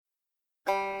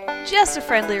Just a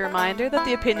friendly reminder that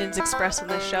the opinions expressed on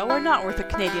this show are not worth a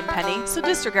Canadian penny, so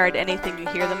disregard anything you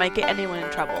hear that might get anyone in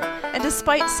trouble. And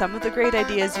despite some of the great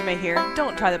ideas you may hear,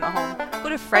 don't try them at home. Go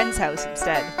to a friend's house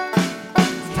instead.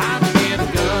 It's time to get a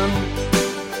gun.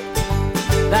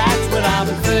 That's what I've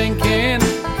been thinking.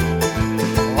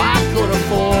 Well, I could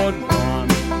afford one.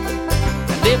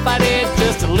 And if I did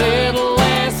just a little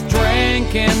less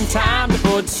drinking, time to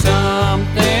put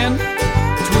something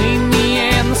between me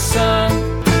and the sun.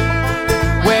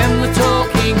 When the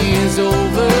talking is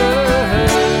over,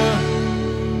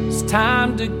 it's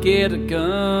time to get a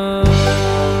gun.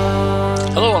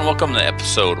 Hello and welcome to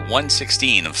episode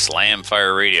 116 of Slam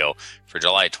Fire Radio for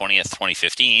July 20th,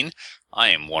 2015. I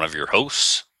am one of your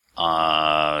hosts,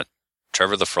 Trevor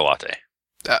the Frelate.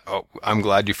 I'm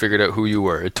glad you figured out who you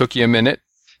were. It took you a minute,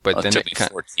 but Well, then it took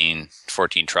me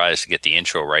 14 tries to get the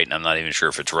intro right, and I'm not even sure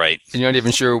if it's right. You're not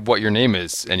even sure what your name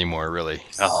is anymore, really.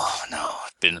 Oh no,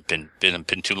 been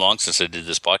too long since I did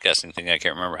this podcasting thing. I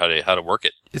can't remember how to work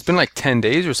it. It's been like 10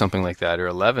 days or something like that, or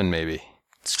 11 maybe.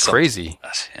 It's crazy.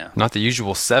 Yeah. Not the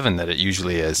usual 7 that it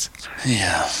usually is.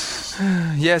 Yeah.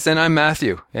 Yes, and I'm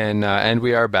Matthew, and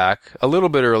we are back a little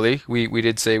bit early. We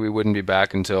did say we wouldn't be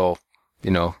back until,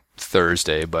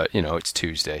 Thursday, but, it's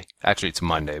Tuesday. Actually, it's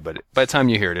Monday, but by the time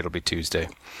you hear it, it'll be Tuesday.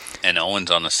 And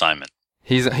Owen's on assignment.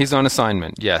 He's on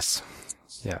assignment, yes.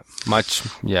 Yeah,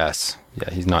 yes. Yeah,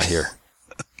 he's not here.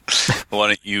 Why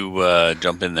don't you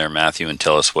jump in there, Matthew, and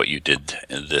tell us what you did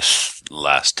in this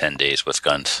last 10 days with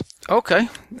guns. Okay.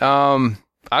 Actually, I'm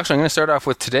going to start off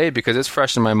with today because it's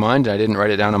fresh in my mind and I didn't write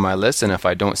it down on my list, and if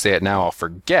I don't say it now, I'll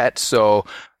forget. So,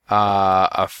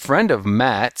 a friend of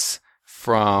Matt's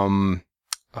from,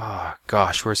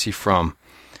 where's he from?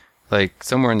 Like,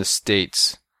 somewhere in the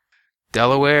States.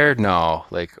 Delaware? No,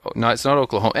 it's not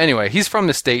Oklahoma. Anyway, he's from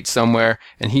the States somewhere,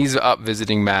 and he's up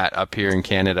visiting Matt up here in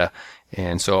Canada.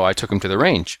 And so I took him to the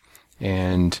range.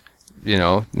 And,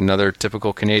 another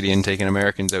typical Canadian taking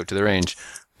Americans out to the range.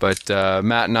 But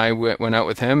Matt and I went out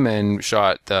with him and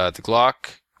shot the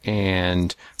Glock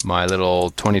and my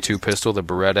little 22 pistol, the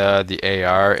Beretta, the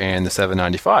AR, and the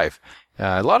 795.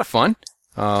 A lot of fun.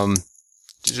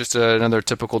 Just another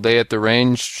typical day at the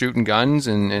range, shooting guns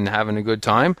and having a good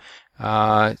time.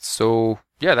 So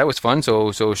yeah, that was fun.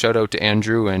 So shout out to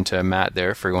Andrew and to Matt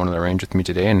there for going to the range with me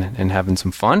today and having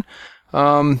some fun.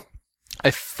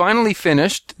 I finally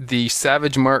finished the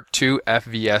Savage Mark II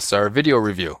FVSR video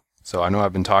review. So I know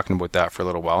I've been talking about that for a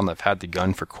little while, and I've had the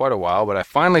gun for quite a while, but I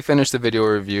finally finished the video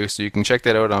review, so you can check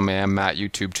that out on my Matt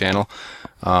YouTube channel.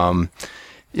 I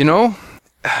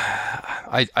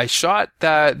shot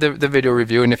the video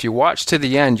review, and if you watch to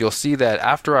the end, you'll see that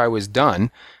after I was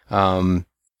done, the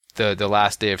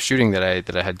last day of shooting that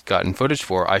I had gotten footage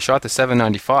for, I shot the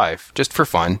 795 just for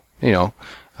fun,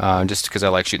 just because I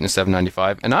like shooting the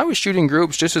 795, and I was shooting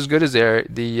groups just as good as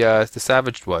the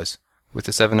Savage was with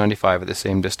the 795 at the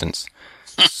same distance.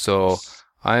 So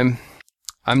I'm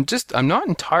not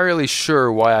entirely sure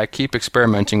why I keep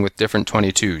experimenting with different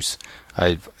 22s.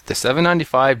 The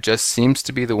 795 just seems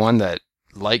to be the one that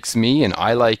likes me, and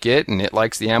I like it, and it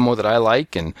likes the ammo that I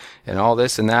like, and all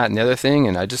this and that and the other thing,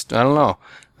 and I don't know.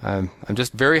 I'm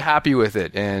just very happy with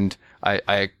it, and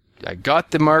I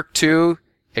got the Mark II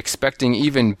expecting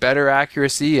even better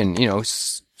accuracy and,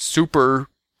 super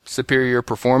superior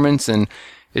performance, and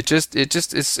it just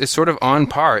is sort of on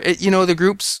par. The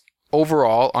groups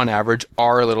overall on average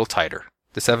are a little tighter.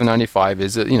 The 795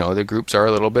 is, the groups are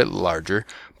a little bit larger,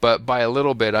 but by a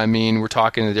little bit, I mean, we're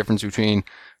talking the difference between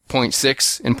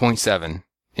 0.6 and 0.7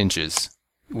 inches,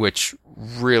 which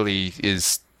really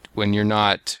is, when you're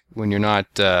not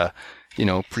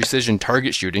precision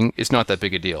target shooting, it's not that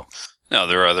big a deal. No,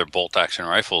 there are other bolt action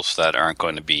rifles that aren't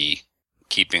going to be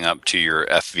keeping up to your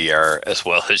FVR as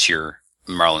well as your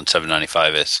Marlin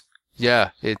 795 is.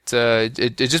 Yeah, it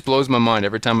just blows my mind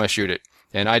every time I shoot it.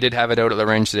 And I did have it out at the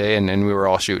range today, and we were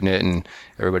all shooting it, and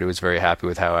everybody was very happy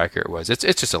with how accurate it was. It's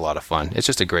just a lot of fun. It's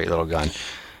just a great little gun.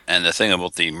 And the thing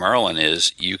about the Marlin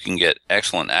is you can get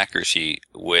excellent accuracy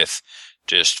with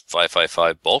just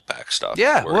 5.55 bolt pack stuff.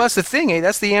 Yeah, well, that's the thing,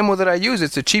 That's the ammo that I use.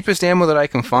 It's the cheapest ammo that I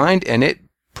can find, and it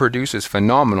produces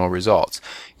phenomenal results.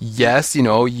 Yes,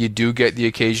 you do get the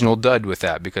occasional dud with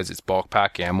that because it's bulk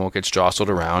pack ammo. It gets jostled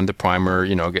around. The primer,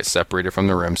 gets separated from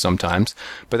the rim sometimes.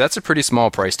 But that's a pretty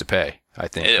small price to pay, I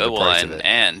think.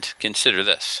 And consider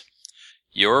this.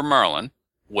 Your Marlin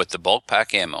with the bulk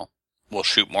pack ammo will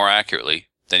shoot more accurately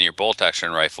than your bolt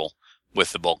action rifle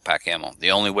with the bulk pack ammo.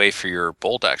 The only way for your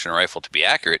bolt action rifle to be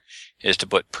accurate is to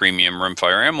put premium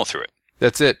rimfire ammo through it.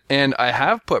 That's it. And I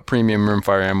have put premium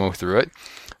rimfire ammo through it.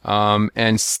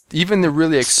 And even the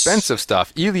really expensive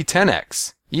stuff, Eley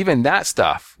 10X, even that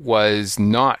stuff was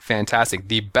not fantastic.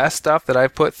 The best stuff that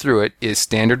I've put through it is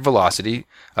standard velocity,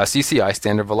 CCI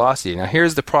standard velocity. Now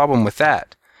here's the problem with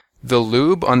that. The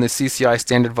lube on the CCI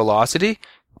standard velocity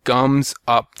gums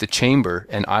up the chamber,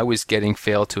 and I was getting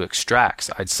fail to extracts.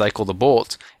 I'd cycle the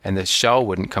bolts and the shell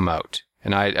wouldn't come out.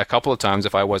 And a couple of times,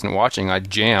 if I wasn't watching,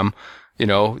 I'd jam,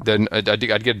 then I'd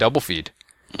get a double feed.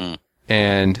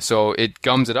 And so it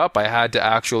gums it up. I had to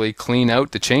actually clean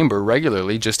out the chamber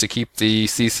regularly just to keep the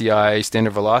CCI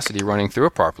standard velocity running through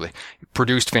it properly. It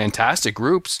produced fantastic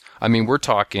groups. I mean, we're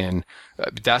talking,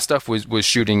 that stuff was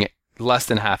shooting less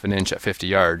than half an inch at 50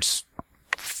 yards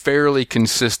fairly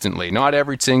consistently. Not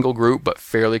every single group, but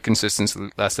fairly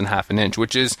consistently less than half an inch,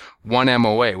 which is 1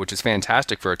 MOA, which is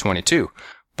fantastic for a 22.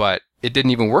 But it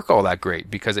didn't even work all that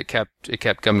great because it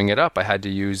kept gumming it up. I had to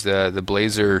use the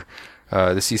Blazer,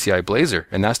 the CCI Blazer,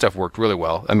 and that stuff worked really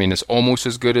well. I mean, it's almost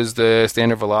as good as the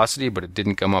standard velocity, but it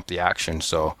didn't gum up the action,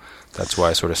 so that's why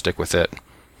I sort of stick with it.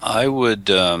 I would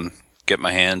get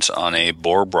my hands on a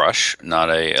bore brush, not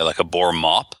like a bore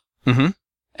mop,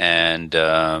 and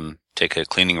take a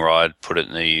cleaning rod, put it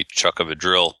in the chuck of a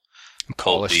drill,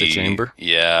 polish the chamber.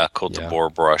 Yeah, coat the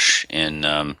bore brush in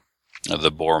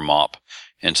the bore mop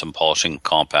in some polishing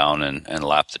compound and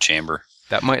lap the chamber.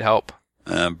 That might help.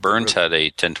 Burns had a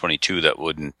 1022 that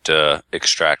wouldn't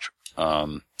extract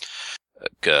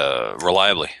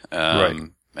reliably, right.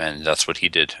 And that's what he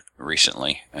did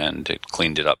recently, and it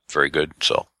cleaned it up very good.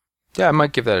 So yeah, I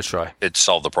might give that a try. It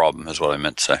solved the problem, is what I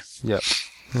meant to say. Yep.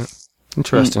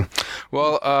 Interesting.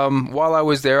 Well, while I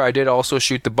was there, I did also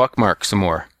shoot the buck mark some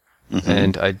more,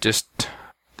 and I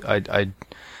the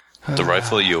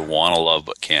rifle you want to love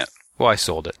but can't. Well, I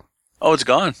sold it. Oh, it's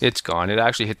gone. It's gone. It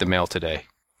actually hit the mail today.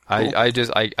 Cool.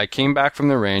 I came back from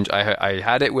the range. I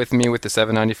had it with me with the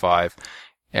 795.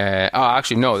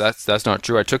 Actually, no, that's not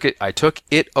true. I took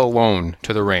it alone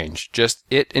to the range. Just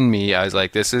it and me. I was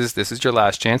like, this is your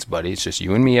last chance, buddy. It's just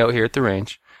you and me out here at the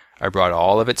range. I brought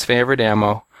all of its favorite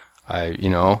ammo.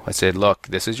 I said, look,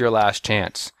 this is your last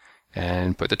chance,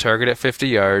 and put the target at 50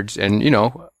 yards. And,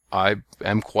 I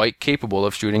am quite capable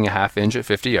of shooting a half inch at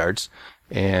 50 yards.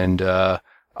 And,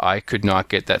 I could not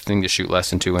get that thing to shoot less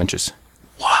than 2 inches.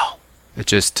 Wow. It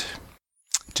just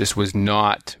was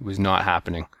not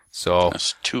happening. So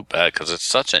that's too bad because it's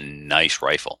such a nice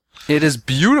rifle. It is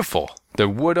beautiful. The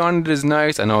wood on it is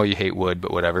nice. I know you hate wood,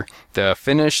 but whatever. The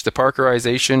finish, the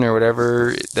Parkerization or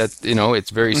whatever, it's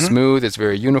very smooth. It's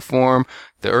very uniform.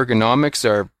 The ergonomics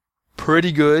are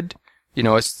pretty good.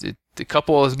 It's a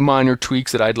couple of minor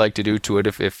tweaks that I'd like to do to it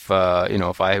if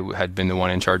I had been the one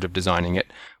in charge of designing it.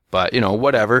 But,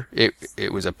 whatever.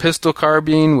 It was a pistol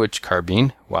carbine,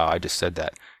 wow, I just said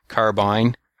that.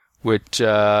 Carbine, which,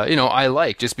 I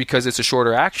like just because it's a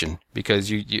shorter action,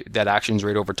 because that action's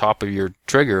right over top of your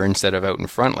trigger instead of out in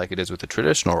front like it is with a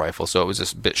traditional rifle. So it was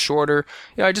just a bit shorter.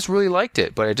 Yeah, I just really liked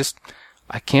it, but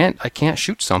I can't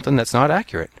shoot something that's not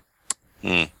accurate.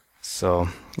 So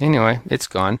anyway, it's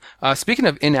gone. Speaking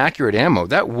of inaccurate ammo,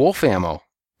 that Wolf ammo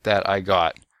that I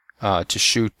got, to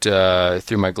shoot,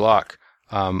 through my Glock,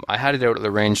 I had it out at the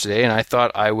range today, and I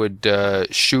thought I would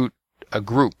shoot a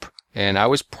group, and I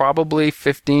was probably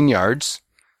 15 yards,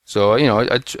 so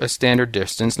a standard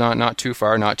distance, not too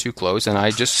far, not too close, and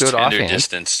I just stood offhand.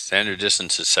 Standard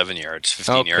distance is 7 yards.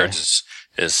 15 yards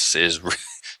is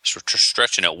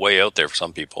stretching it way out there for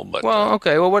some people. But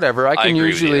whatever. I can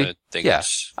usually,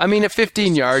 I mean, at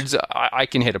 15 yards, I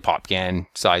can hit a pop gun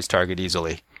size target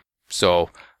easily. So,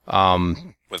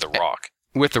 with a rock.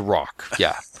 With a rock,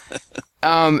 yeah.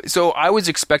 So I was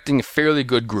expecting a fairly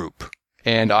good group,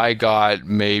 and I got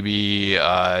maybe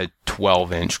a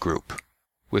 12-inch group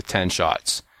with 10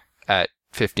 shots at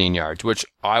 15 yards, which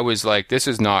I was like, this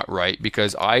is not right,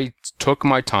 because I took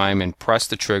my time and pressed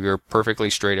the trigger perfectly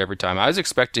straight every time. I was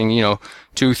expecting,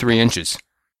 2-3 inches,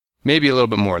 maybe a little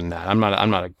bit more than that. I'm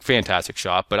not a fantastic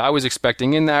shot, but I was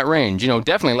expecting in that range,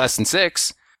 definitely less than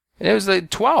 6. And it was like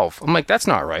 12. I'm like, that's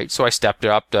not right. So I stepped it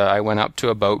up. I went up to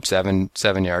about 7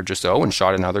 yards or so and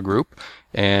shot another group.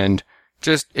 And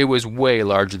it was way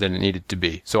larger than it needed to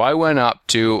be. So I went up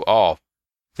to,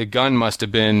 the gun must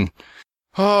have been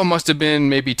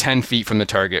maybe 10 feet from the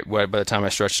target by the time I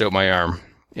stretched out my arm.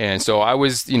 And so I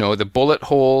was, the bullet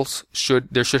holes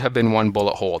there should have been one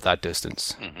bullet hole at that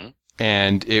distance.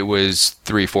 And it was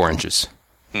 3-4 inches.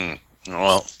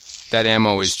 Well, that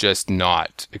ammo is just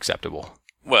not acceptable.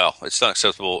 Well, it's not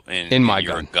acceptable in my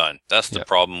your gun. That's the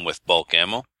problem with bulk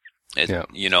ammo.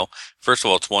 First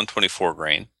of all, it's 124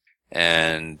 grain,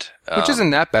 and which isn't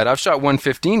that bad. I've shot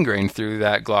 115 grain through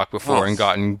that Glock before and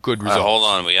gotten good results. Hold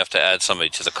on, we have to add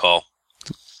somebody to the call.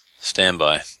 Stand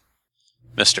by,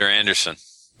 Mr. Anderson.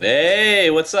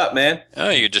 Hey, what's up, man? Oh,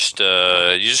 you just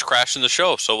crashed in the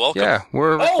show, so welcome. Yeah,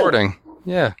 we're recording.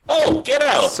 Yeah. Oh, get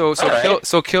out! So All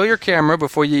right. kill your camera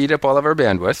before you eat up all of our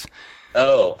bandwidth.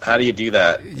 Oh, how do you do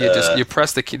that? You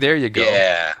press the key. There you go.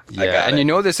 Yeah, I got and it. you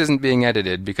know this isn't being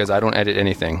edited because I don't edit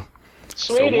anything.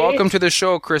 Sweetie. So welcome to the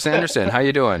show, Chris Anderson. How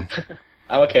you doing?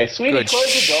 I'm okay. Sweetie, Good.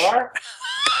 close the door.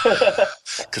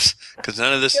 Because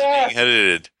none of this Yeah. is being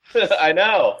edited. I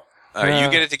know. All right,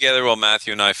 you get it together while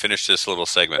Matthew and I finish this little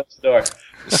segment. Close the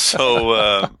door.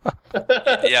 So,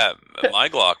 yeah, my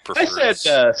Glock I prefers.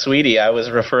 said, sweetie, I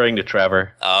was referring to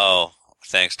Trevor. Oh,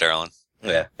 thanks, darling.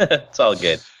 Yeah, it's all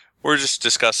good. We're just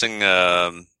discussing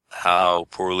how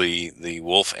poorly the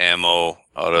Wolf ammo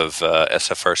out of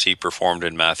SFRC performed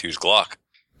in Matthew's Glock.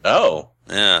 Oh,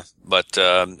 Yeah, but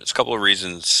there's a couple of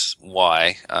reasons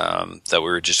why that we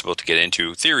were just about to get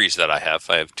into. Theories that I have.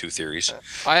 I have two theories.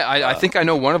 I think I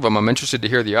know one of them. I'm interested to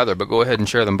hear the other, but go ahead and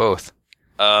share them both.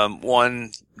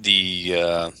 One, the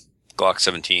Glock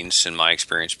 17s, in my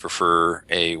experience, prefer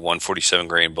a 147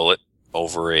 grain bullet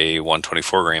over a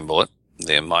 124 grain bullet.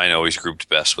 Mine always grouped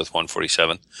best with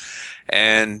 147.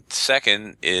 And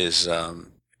second is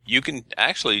you can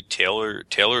actually tailor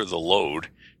the load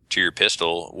to your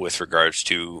pistol with regards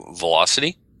to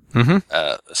velocity,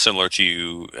 similar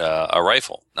to a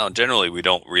rifle. Now, generally, we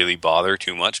don't really bother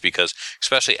too much because,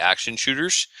 especially action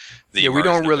shooters, We don't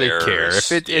margin of really errors- care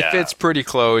if yeah, it's pretty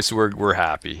close. We're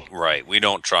happy. right. We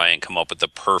don't try and come up with the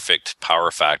perfect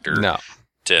power factor No,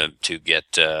 to get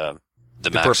the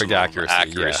perfect maximum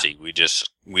accuracy, We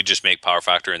just make power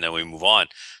factor and then we move on.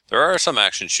 There are some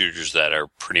action shooters that are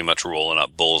pretty much rolling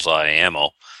up bullseye ammo,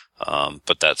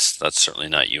 but that's certainly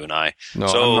not you and I. no,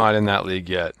 So, I'm not in that league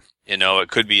yet. You know, it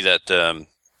could be that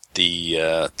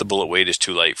the bullet weight is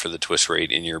too light for the twist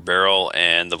rate in your barrel,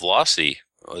 and the velocity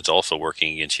is also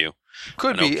working against you.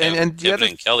 Could I know be, and the Kevin other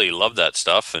and Kelly love that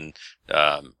stuff, and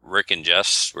Rick and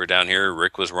Jess were down here.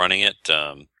 Rick was running it.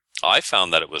 I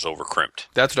found that it was overcrimped.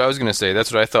 That's what I was going to say.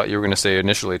 That's what I thought you were going to say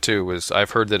initially too. Was I've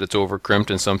heard that it's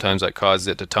overcrimped and sometimes that causes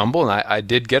it to tumble. And I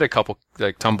did get a couple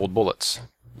like tumbled bullets,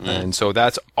 and so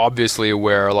that's obviously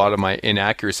where a lot of my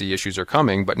inaccuracy issues are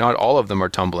coming. But not all of them are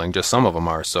tumbling; just some of them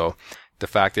are. So the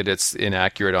fact that it's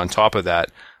inaccurate on top of that,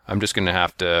 I'm just going to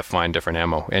have to find different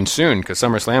ammo, and soon because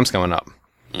SummerSlam's coming up.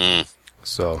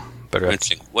 So better.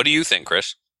 Interesting. What do you think,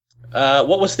 Chris?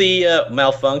 what was the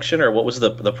malfunction, or what was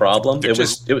the problem? They're It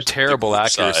was terrible The group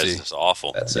accuracy. size is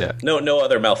awful. That's Yeah. it. No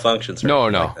other malfunctions. Or No,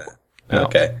 anything no. like that. No.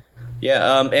 Okay.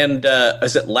 Yeah. And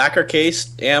is it lacquer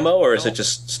cased ammo, or is it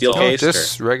just steel No, cased?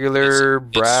 just regular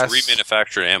brass. It's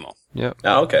remanufactured ammo. Yep.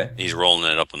 Oh, okay. He's rolling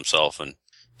it up himself and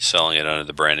selling it under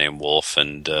the brand name Wolf,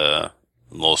 and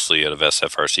mostly out of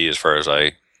SFRC, as far as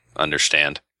I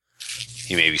understand.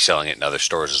 He may be selling it in other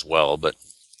stores as well, but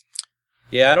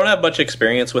Yeah, I don't have much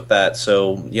experience with that,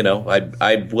 so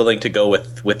I'm willing to go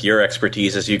with your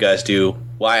expertise as you guys do.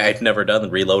 Why I've never done the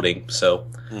reloading, so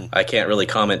I can't really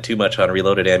comment too much on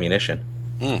reloaded ammunition.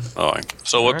 oh,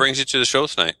 so what brings you to the show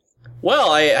tonight?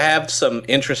 Well, I have some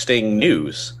interesting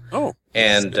news, Oh,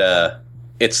 and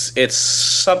it's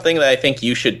something that I think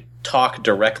you should talk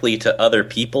directly to other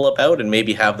people about, and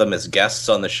maybe have them as guests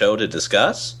on the show to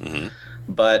discuss.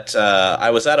 But I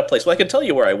was at a place. Well, I can tell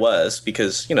you where I was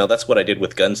because that's what I did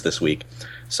with guns this week.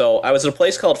 So I was at a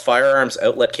place called Firearms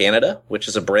Outlet Canada, which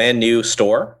is a brand new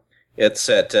store. It's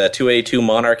at 282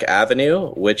 Monarch Avenue,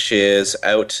 which is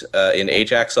out in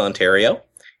Ajax, Ontario,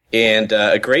 and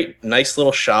a great, nice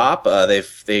little shop.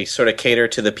 They sort of cater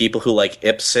to the people who like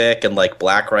IPSC and like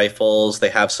black rifles. They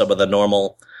have some of the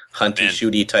normal hunty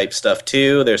shooty type stuff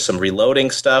too. There's some reloading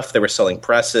stuff. They were selling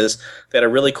presses. They had a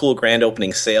really cool grand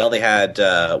opening sale. They had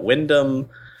Wyndham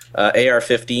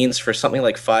AR-15s for something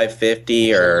like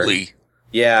 $550 or Holy.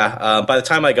 yeah. By the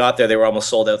time I got there, they were almost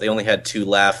sold out. They only had 2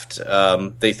 left.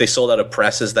 They sold out of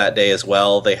presses that day as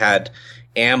well. They had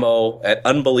ammo at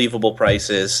unbelievable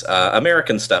prices.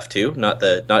 American stuff too, not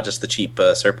just the cheap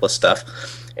surplus stuff.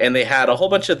 And they had a whole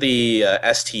bunch of the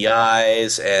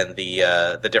STIs and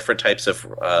the different types of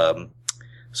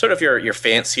sort of your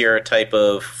fancier type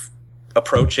of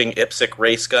approaching IPSC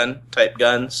race gun type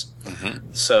guns.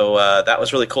 So that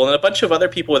was really cool. And a bunch of other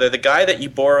people were there. The guy that you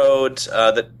borrowed,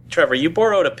 Trevor, you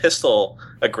borrowed a pistol,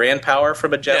 a Grand Power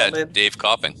from a Yeah, gentleman. Dave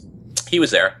Copping. He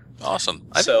was there. Awesome.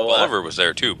 I So, think Bolivar was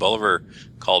there too. Bolivar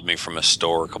called me from a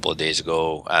store a couple of days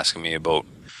ago asking me about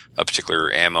a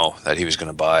particular ammo that he was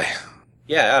going to buy.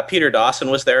 Yeah, Peter Dawson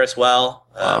was there as well.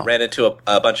 Wow. Ran into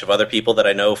a bunch of other people that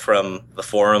I know from the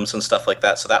forums and stuff like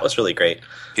that. So that was really great.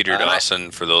 Peter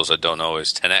Dawson, for those that don't know,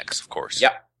 is 10X, of course.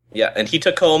 Yeah, and he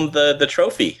took home the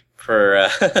trophy for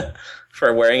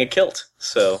for wearing a kilt.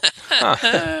 So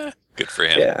Good for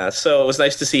him. Yeah, so it was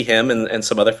nice to see him and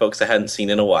some other folks I hadn't seen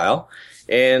in a while.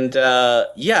 And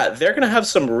yeah, they're going to have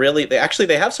some really. They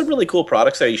have some really cool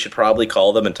products there. You should probably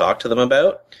call them and talk to them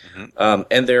about.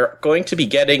 And they're going to be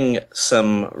getting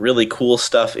some really cool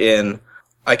stuff in.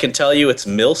 I can tell you, it's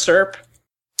Milsurp.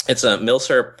 It's a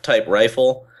Milsurp type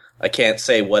rifle. I can't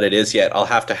say what it is yet. I'll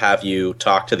have you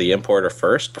talk to the importer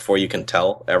first before you can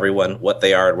tell everyone what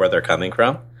they are and where they're coming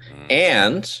from.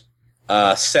 And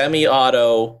a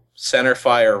semi-auto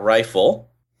centerfire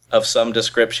rifle of some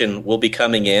description will be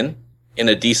coming in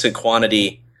a decent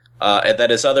quantity that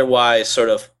is otherwise sort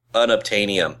of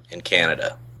unobtainium in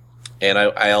Canada. And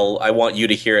I want you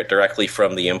to hear it directly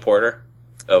from the importer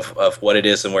of what it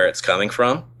is and where it's coming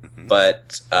from.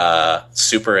 But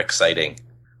super exciting.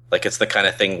 Like, it's the kind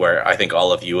of thing where I think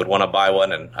all of you would want to buy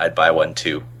one, and I'd buy one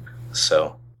too.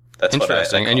 So that's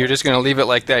interesting. And you're just going to leave it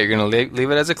like that? You're going to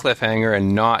leave it as a cliffhanger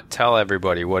and not tell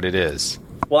everybody what it is?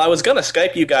 Well, I was going to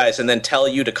Skype you guys and then tell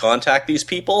you to contact these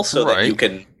people so that you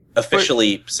can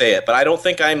officially say it. But I don't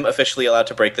think I'm officially allowed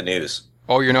to break the news.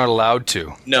 Oh, you're not allowed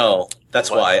to? No. That's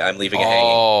why I'm leaving it hanging.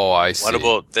 Oh, I see. What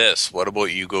about this? What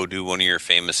about you go do one of your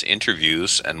famous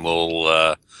interviews, and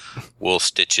we'll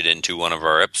stitch it into one of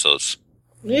our episodes?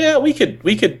 Yeah, we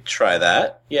could try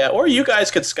that. Yeah, or you guys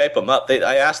could Skype them up.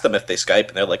 I asked them if they Skype,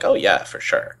 and they're like, "Oh yeah, for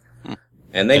sure."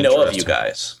 And they know of you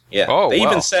guys. Yeah. Oh, they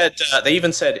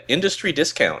even said industry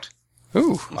discount.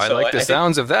 Ooh, I like the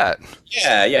sounds of that.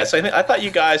 Yeah. So I thought you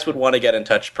guys would want to get in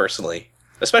touch personally,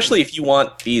 especially if you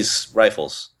want these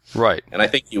rifles. Right. And I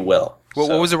think you will. What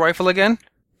was the rifle again?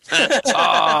 Good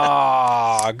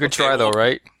try though,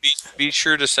 right? Be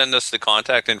sure to send us the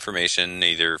contact information,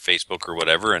 either Facebook or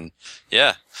whatever. And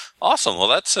yeah, awesome. Well,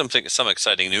 that's some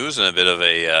exciting news and a bit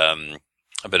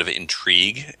of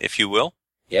intrigue, if you will.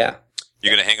 Yeah.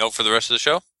 You're going to hang out for the rest of the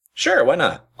show? Sure, why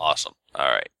not? Awesome. All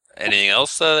right. Anything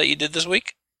else that you did this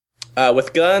week?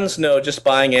 With guns, no, just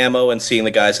buying ammo and seeing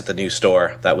the guys at the new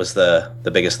store. That was the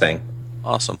biggest thing.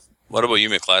 Awesome. What about you,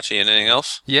 McClatchy? Anything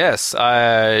else? Yes.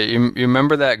 You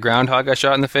remember that groundhog I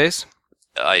shot in the face?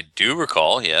 I do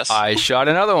recall, yes. I shot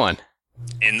another one.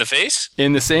 In the face?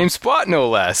 In the same spot, no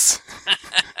less.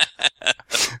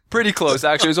 Pretty close.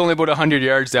 Actually, it was only about 100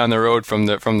 yards down the road from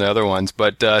the other ones.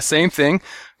 But same thing.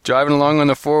 Driving along on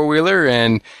the four-wheeler,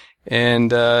 and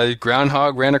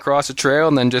groundhog ran across a trail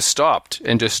and then just stopped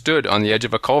and just stood on the edge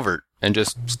of a culvert and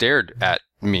just stared at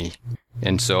me.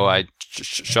 And so I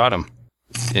shot him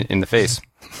in the face.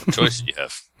 Choice you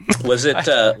have. Was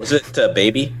it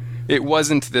baby? It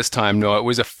wasn't this time, no. It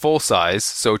was a full size,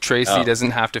 so Tracy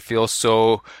doesn't have to feel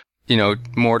so,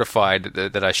 mortified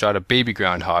that I shot a baby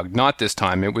groundhog. Not this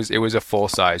time. It was a full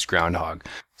size groundhog.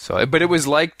 So, but it was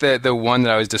like the one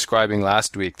that I was describing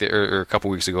last week, or a couple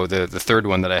weeks ago, the third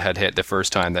one that I had hit the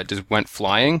first time that just went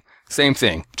flying. Same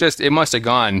thing. Just, it must have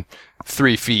gone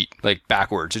 3 feet, like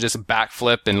backwards. It just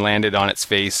backflipped and landed on its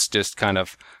face. Just kind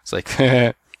of, it's like,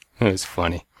 it was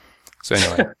funny. So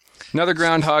anyway, another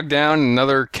groundhog down,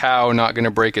 another cow not going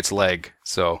to break its leg.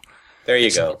 So there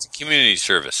you go. It's a community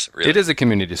service, really. It is a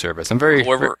community service.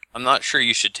 However, I'm not sure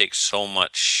you should take so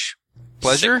much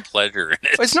pleasure in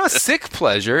it. It's not sick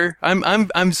pleasure.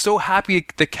 I'm so happy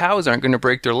the cows aren't going to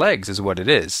break their legs, is what it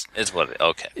is.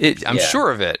 Okay. I'm sure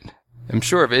of it.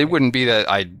 It wouldn't be that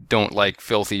I don't like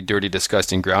filthy, dirty,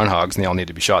 disgusting groundhogs and they all need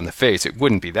to be shot in the face. It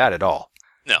wouldn't be that at all.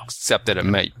 No. Except that it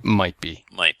might be.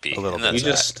 Might be. A little bit. You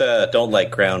just don't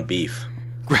like ground beef.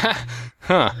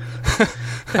 Huh.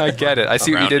 I get it. I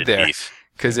see what you did there.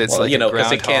 Because it's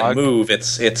because it can't move.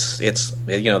 It's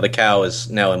the cow is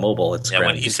now immobile. It's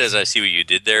when he says "I see what you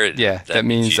did there," that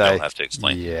means you don't have to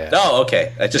explain. Yeah. Oh,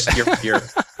 okay. You're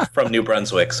from New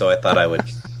Brunswick, so I thought I would,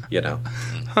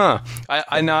 Huh.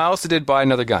 I also did buy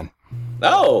another gun.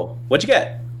 Oh, what'd you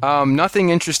get? Nothing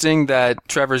interesting that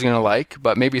Trevor's gonna like,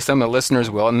 but maybe some of the listeners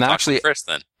will. And Talk actually, to Chris,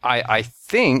 then. I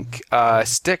think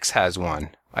Styx has one.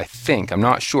 I'm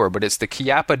not sure, but it's the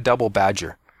Chiappa Double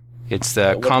Badger. It's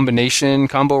the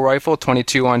combo rifle,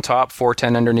 22 on top,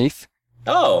 410 underneath.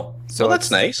 Oh, so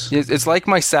that's nice. It's like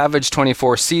my Savage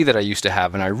 24C that I used to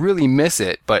have, and I really miss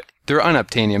it, but they're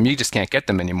unobtainium. You just can't get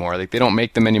them anymore. Like, they don't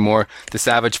make them anymore. The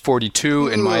Savage 42,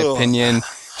 in my opinion...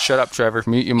 Shut up, Trevor.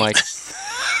 Mute your mic.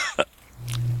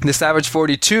 The Savage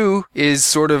 42 is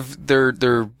sort of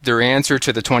their answer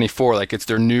to the 24. Like, it's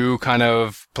their new kind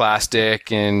of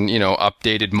plastic and,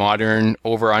 updated modern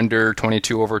over-under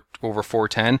 22 over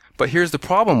 410. But here's the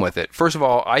problem with it. First of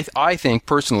all, I think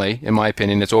personally, in my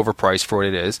opinion, it's overpriced for what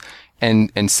it is.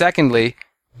 And secondly,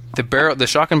 the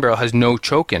shotgun barrel has no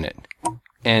choke in it.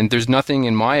 And there's nothing,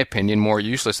 in my opinion, more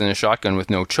useless than a shotgun with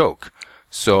no choke.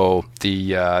 So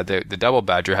the Double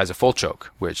Badger has a full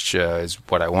choke, which is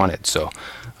what I wanted. So.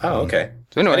 Okay.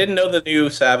 So anyway, I didn't know the new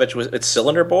Savage it's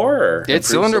cylinder bore or it's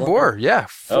cylinder bore. Yeah,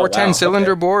 410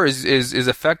 cylinder bore is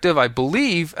effective, I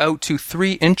believe, out to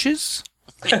 3 inches.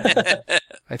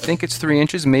 I think it's 3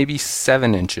 inches, maybe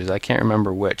 7 inches. I can't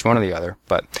remember which, one or the other.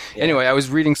 But anyway, I was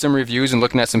reading some reviews and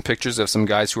looking at some pictures of some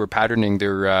guys who were patterning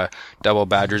their Double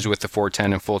Badgers with the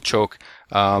 410 and full choke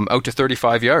out to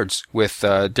 35 yards with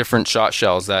different shot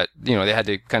shells that, they had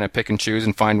to kind of pick and choose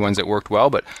and find ones that worked well.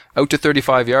 But out to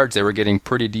 35 yards, they were getting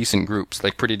pretty decent groups,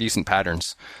 like pretty decent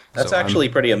patterns. That's actually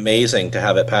pretty amazing to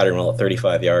have it pattern well at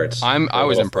 35 yards. I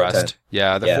was impressed.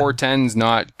 Yeah, the 410's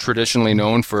not traditionally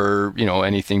known for,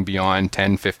 anything beyond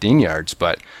 10, 15 yards,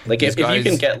 but like if you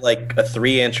can get like a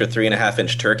 3-inch or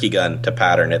 3.5-inch turkey gun to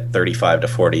pattern at 35 to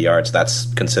 40 yards,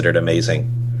 that's considered amazing.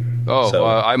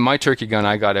 Oh, my turkey gun,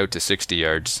 I got out to 60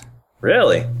 yards.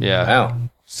 Really? Yeah. Wow.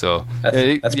 So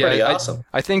that's pretty awesome.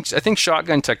 I think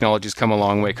shotgun technology's come a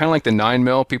long way. Kind of like the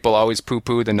 9mm. People always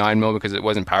poo-poo the 9mm because it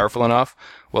wasn't powerful enough.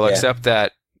 Well, except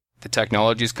that the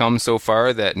technology's come so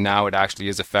far that now it actually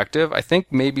is effective. I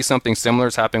think maybe something similar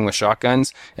is happening with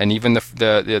shotguns, and even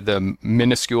the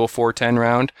minuscule 410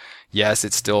 round. Yes,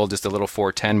 it's still just a little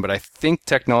 410, but I think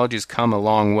technology's come a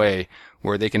long way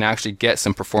where they can actually get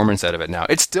some performance out of it now.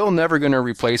 It's still never going to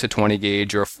replace a 20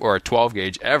 gauge or a 12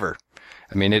 gauge ever.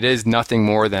 I mean, it is nothing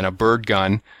more than a bird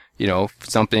gun,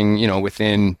 something,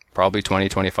 within probably 20,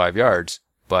 25 yards.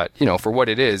 But, for what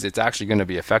it is, it's actually going to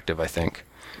be effective, I think.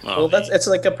 Well, it's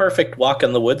like a perfect walk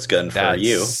in the woods gun for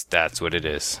you. That's what it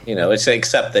is. It's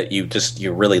except that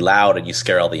you're really loud and you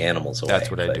scare all the animals away. That's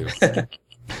what I do.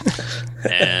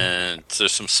 And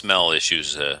there's some smell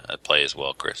issues at play as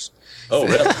well, Chris. Oh,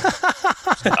 really?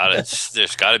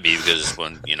 There's got to be, because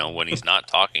when he's not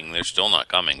talking, they're still not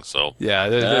coming. So yeah,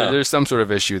 there's some sort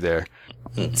of issue there.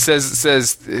 Says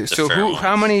so.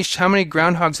 How many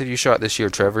groundhogs have you shot this year,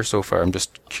 Trevor? So far, I'm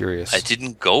just curious. I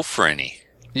didn't go for any.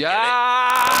 Yeah.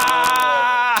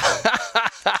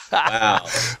 Wow.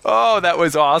 Oh, that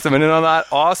was awesome. And then on that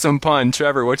awesome pun,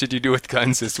 Trevor, what did you do with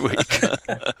guns this week?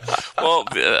 Well,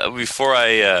 before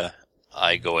I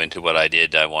go into what I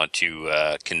did, I want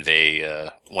to convey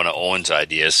one of Owen's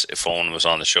ideas. If Owen was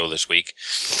on the show this week,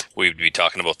 we'd be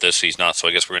talking about this. He's not, so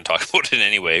I guess we're going to talk about it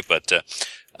anyway. But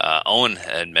Owen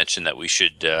had mentioned that we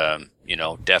should,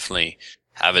 definitely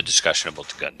have a discussion about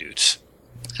the gun dudes.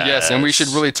 Yes, and we should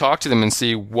really talk to them and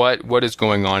see what is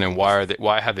going on and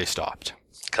why have they stopped?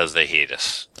 Because they hate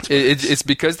us. It's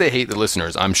because they hate the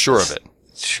listeners. I'm sure of it.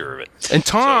 Sure of it. And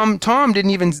Tom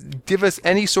didn't even give us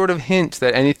any sort of hint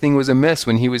that anything was amiss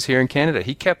when he was here in Canada.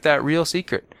 He kept that real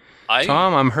secret.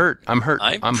 Tom, I'm hurt. I'm hurt.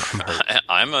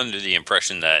 I'm under the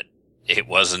impression that it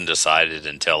wasn't decided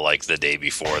until like the day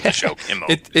before the show came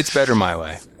out. It's better my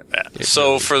way. Yeah.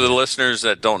 So for the listeners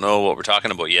that don't know what we're talking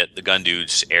about yet, the Gun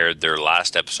Dudes aired their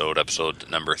last episode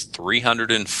number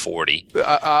 340.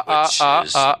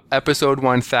 Episode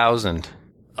 1000.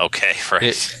 Okay,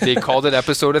 right. They called it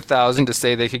episode 1000 to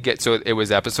say they could get, so it was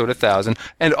episode 1000.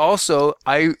 And also,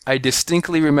 I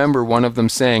distinctly remember one of them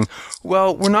saying,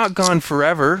 well, we're not gone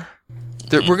forever.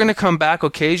 We're going to come back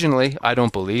occasionally. I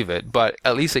don't believe it, but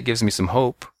at least it gives me some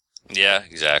hope. Yeah,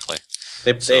 exactly.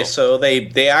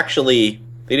 They actually...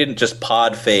 They didn't just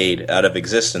pod fade out of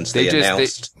existence. They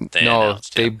announced.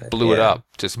 They blew it up.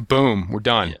 Just boom, we're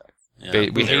done. Yeah.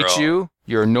 We hate you.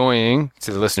 You're annoying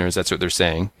to the listeners. That's what they're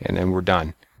saying, and then we're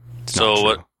done. It's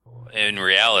so, in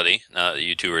reality, now that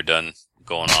you two are done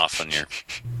going off on your,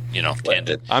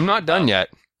 tangent. I'm not done yet.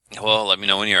 Well, let me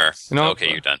know when you are. No.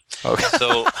 Okay, you're done. Okay.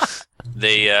 So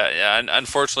they,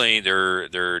 unfortunately,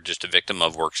 they're just a victim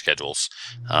of work schedules.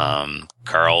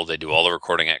 Carl, they do all the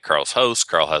recording at Carl's house.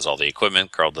 Carl has all the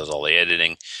equipment. Carl does all the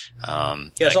editing.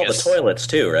 He has all the toilets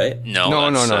too, right? No,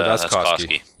 that's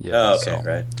Koski. Yeah, okay,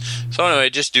 right. So anyway,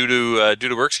 just due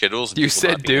to work schedules, you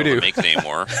said doo-doo. Make it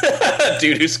anymore.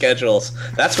 Doo-doo schedules.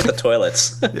 That's with the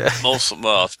toilets. Yeah.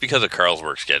 It's because of Carl's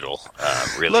work schedule.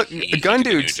 Really, look, the Gun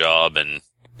Dudes job and.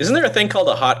 Isn't there a thing called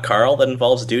a hot Carl that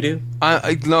involves doo-doo?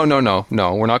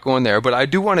 No, we're not going there. But I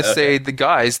do want to say, the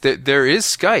guys, that there is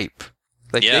Skype.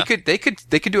 Like they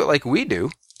could do it like we do.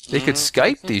 They could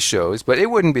Skype these shows, but it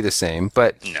wouldn't be the same.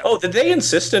 But no. Oh, did they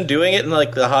insist on doing it in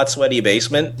like the hot, sweaty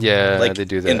basement? Yeah, like they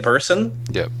do that in person.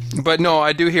 Yep. But no,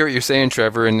 I do hear what you're saying,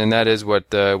 Trevor, and that is what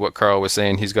Carl was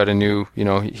saying. He's got a new,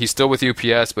 he's still with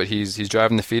UPS, but he's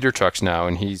driving the feeder trucks now,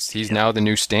 and he's now the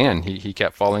new Stan. He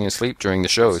kept falling asleep during the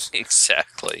shows.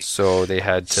 Exactly. So they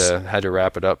had to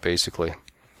wrap it up basically.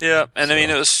 Yeah, and I mean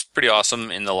it was pretty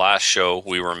awesome. In the last show,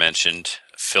 we were mentioned.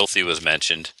 Filthy was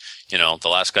mentioned. The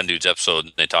last Gun Dudes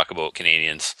episode, they talk about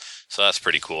Canadians So that's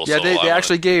pretty cool. Yeah, so they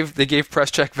actually gave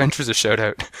Press Check Ventures a shout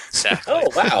out, exactly. Oh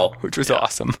wow! which was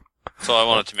awesome. So I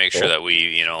wanted to make sure that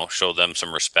we, show them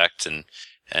some respect and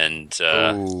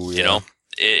Ooh, you know,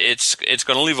 it's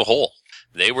going to leave a hole.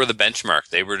 They were the benchmark.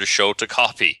 They were the show to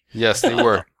copy. Yes, they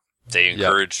were. They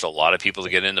encouraged a lot of people to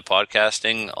get into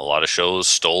podcasting. A lot of shows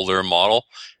stole their model,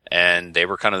 and they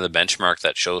were kind of the benchmark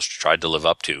that shows tried to live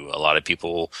up to. A lot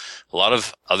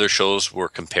of other shows were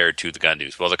compared to the Gun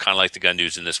Dudes. Well, they're kind of like the Gun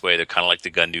Dudes in this way. They're kind of like the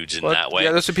Gun Dudes in that way.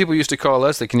 Yeah, that's what people used to call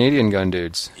us, the Canadian Gun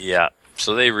Dudes. Yeah.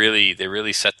 So they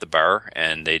really set the bar,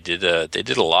 and they did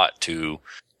a lot to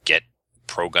get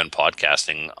pro gun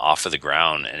podcasting off of the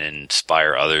ground and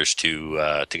inspire others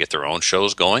to get their own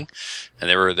shows going. And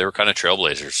they were kind of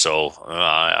trailblazers. So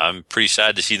I'm pretty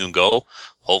sad to see them go.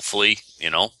 Hopefully,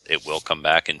 it will come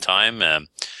back in time.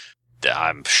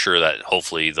 I'm sure that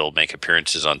hopefully they'll make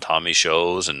appearances on Tommy's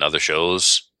shows and other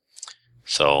shows.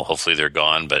 So hopefully they're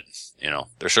gone, but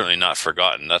they're certainly not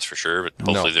forgotten. That's for sure. But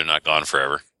hopefully they're not gone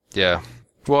forever. Yeah.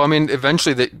 Well, I mean,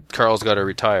 eventually Carl's got to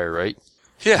retire, right?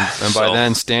 Yeah. And by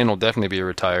then, Stan will definitely be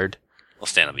retired. Well,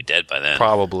 Stan will be dead by then.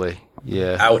 Probably.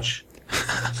 Yeah. Ouch.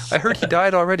 I heard he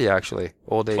died already, actually.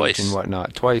 Old age Twice. and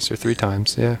whatnot. Twice or 3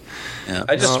 times, yeah.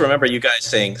 I just remember you guys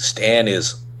saying Stan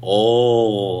is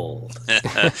old.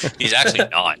 He's actually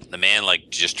not. The man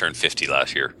just turned 50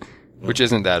 last year. Which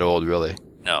isn't that old, really.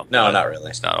 No, not really.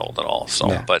 It's not old at all. So,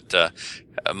 Yeah. but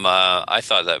I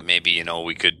thought that maybe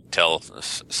we could tell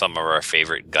some of our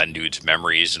favorite Gun Dudes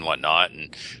memories and whatnot.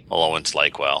 And Owen's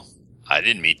like, well, I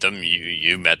didn't meet them.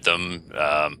 You met them.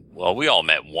 Well, we all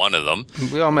met one of them.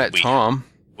 We all met Tom.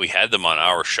 We had them on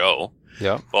our show.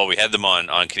 Yeah. Well, we had them on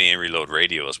Canadian Reload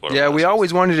Radio as well. Yeah, we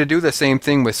always wanted to do the same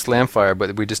thing with Slamfire,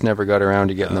 but we just never got around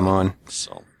to getting them on.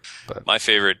 So, But- my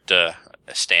favorite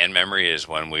Stan memory is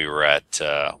when we were at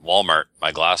Walmart.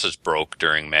 My glasses broke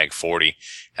during Mag 40,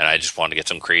 and I just wanted to get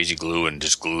some crazy glue and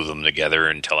just glue them together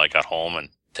until I got home and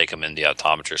take them in the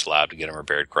optometrist lab to get them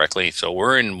repaired correctly. So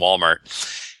we're in Walmart,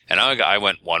 and I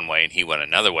went one way and he went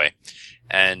another way.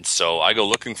 And so I go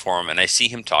looking for him, and I see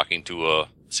him talking to a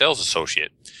sales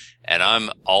associate. And I'm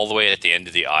all the way at the end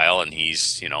of the aisle, and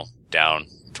he's, down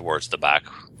towards the back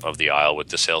of the aisle with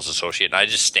the sales associate. And I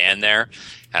just stand there,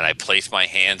 and I place my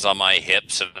hands on my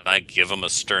hips, and I give him a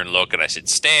stern look, and I said,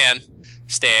 Stan,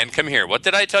 come here. What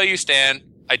did I tell you, Stan?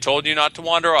 I told you not to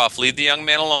wander off. Leave the young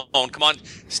man alone. Come on,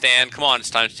 Stan, come on. It's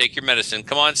time to take your medicine.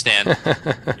 Come on, Stan.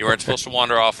 You weren't supposed to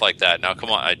wander off like that. Now, come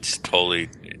on. I just totally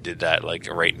did that,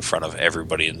 right in front of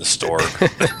everybody in the store.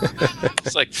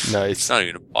 It's like, Nice. It's not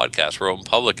even a podcast. We're in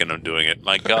public, and I'm doing it.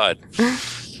 My God.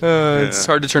 It's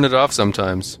hard to turn it off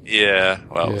sometimes. Yeah.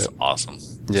 Well, it was Yeah. awesome.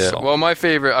 Yeah. So- Well, my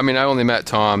favorite, I only met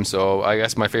Tom, so I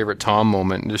guess my favorite Tom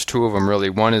moment, there's 2 of them really.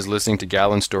 One is listening to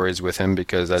Gallon stories with him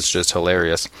because that's just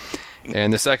hilarious.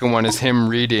 And the second one is him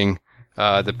reading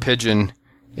the pigeon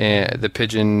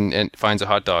and finds a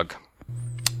hot dog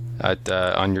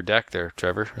on your deck there,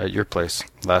 Trevor, at your place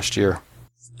last year.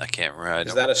 I can't remember.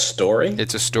 Is that a story?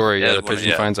 It's a story. Yeah, The pigeon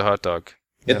yeah. finds a hot dog.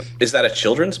 Is that a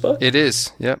children's book? It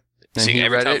is. Yep. And See, he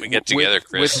every read time it we get with- together,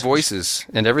 Chris- with voices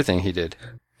and everything he did.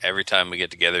 Every time we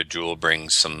get together, Jewel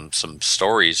brings some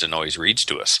stories and always reads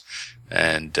to us.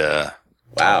 And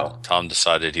Wow. Tom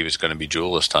decided he was going to be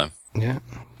Jewel this time. Yeah.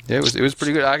 Yeah, it was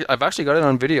pretty good. I've actually got it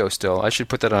on video still. I should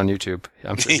put that on YouTube.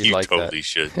 I'm sure he'd You like totally that.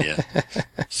 should, yeah.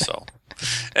 So,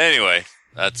 anyway,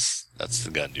 that's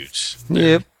the Gun Dudes.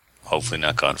 Yep. Hopefully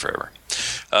not gone forever.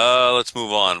 Let's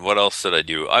move on. What else did I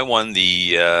do? I won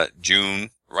the June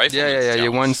Rifle. Yeah.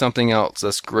 You won something else.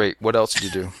 That's great. What else did you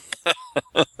do?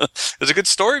 There's a good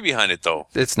story behind it, though.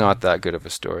 It's not that good of a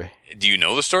story. Do you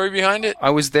know the story behind it?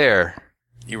 I was there.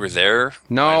 You were there?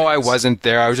 No, I wasn't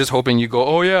there. I was just hoping you go,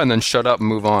 oh yeah, and then shut up and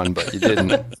move on, but you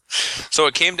didn't. So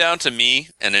it came down to me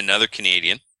and another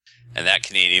Canadian, and that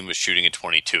Canadian was shooting a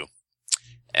 22.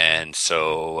 And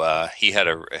so he had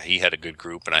a good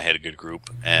group, and I had a good group,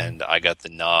 and I got the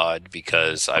nod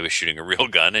because I was shooting a real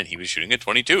gun and he was shooting a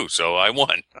 22, so I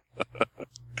won.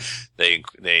 They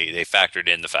factored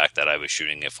in the fact that I was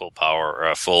shooting a full power or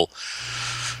a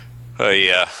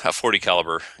 40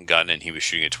 caliber gun, and he was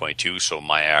shooting a 22, so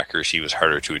my accuracy was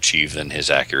harder to achieve than his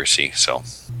accuracy. So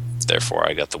therefore,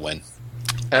 I got the win.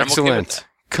 And I'm okay with Excellent. that.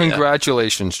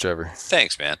 Congratulations, Trevor.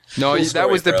 Thanks, man. No, Cool that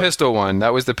story, was the bro. pistol one.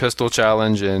 That was the pistol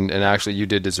challenge, and actually you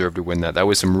did deserve to win that. That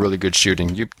was some really good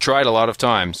shooting. You tried a lot of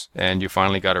times, and you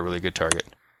finally got a really good target.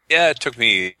 Yeah, it took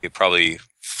me probably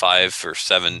 5 or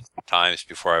 7 times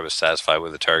before I was satisfied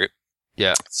with the target.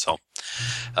 Yeah. So,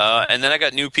 and then I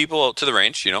got new people out to the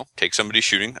range, take somebody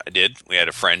shooting. I did. We had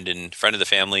a friend of the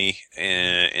family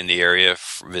in the area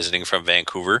visiting from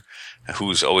Vancouver,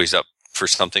 who's always up for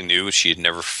something new. She had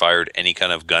never fired any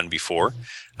kind of gun before.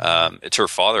 It's her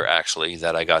father, actually,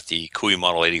 that I got the Kui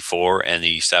Model 84 and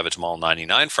the Savage Model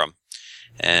 99 from.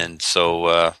 And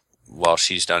so while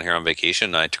she's down here on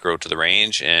vacation, I took her out to the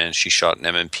range, and she shot an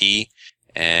M&P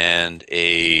and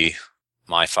a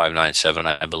My 597,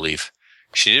 I believe.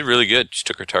 She did really good. She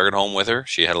took her target home with her.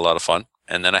 She had a lot of fun.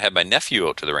 And then I had my nephew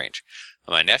out to the range.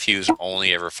 My nephew's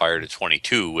only ever fired a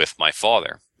 22 with my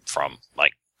father from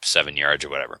like 7 yards or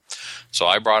whatever. So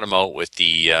I brought him out with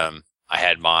the, I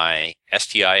had my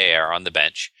STI AR on the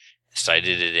bench,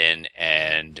 sighted it in,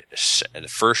 and the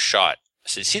first shot, I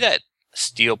said, see that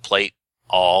steel plate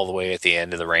all the way at the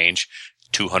end of the range,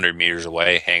 200 meters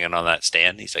away, hanging on that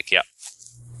stand? He's like, yeah.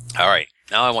 All right.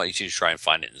 Now I want you to try and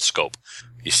find it in the scope.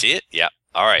 You see it? Yeah.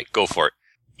 All right. Go for it.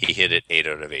 He hit it 8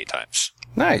 out of 8 times.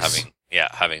 Nice.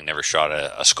 Having never shot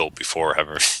a scope before,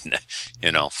 so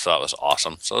that was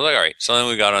awesome. So I was like, all right. So then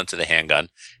we got onto the handgun,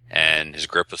 and his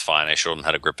grip was fine. I showed him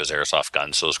how to grip his airsoft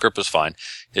gun, so his grip was fine.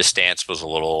 His stance was a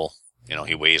little,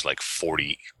 he weighs like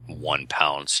 41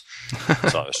 pounds.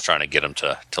 So I was trying to get him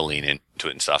to lean into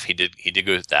it and stuff. He did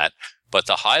good with that. But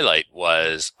the highlight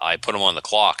was I put him on the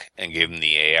clock and gave him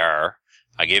the AR.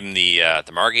 I gave him the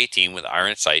Mark 18 with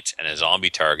iron sights and a zombie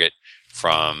target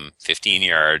from 15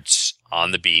 yards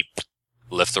on the beep.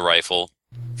 Lift the rifle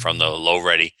from the low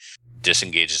ready,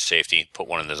 disengage the safety, put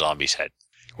one in the zombie's head.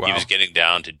 Wow. He was getting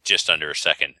down to just under a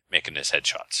second, making his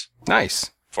headshots. Nice.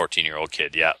 14-year-old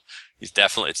kid, yeah. It's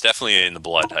definitely in the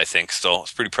blood, I think. So I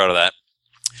was pretty proud of that.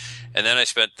 And then I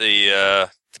spent the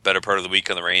better part of the week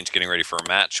on the range getting ready for a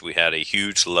match. We had a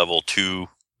huge level 2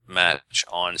 match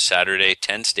on Saturday,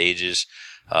 10 stages,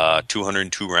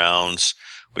 202 rounds.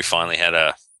 We finally had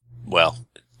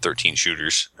 13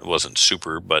 shooters. It wasn't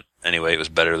super, but anyway, it was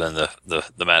better than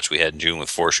the match we had in June with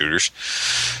 4 shooters.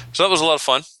 So that was a lot of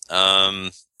fun.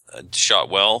 Shot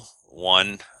well,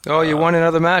 won. Oh, you won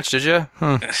another match, did you?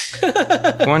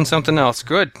 Won something else.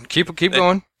 Good. Keep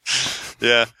going.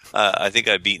 Yeah. I think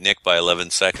I beat Nick by 11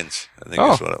 seconds. I think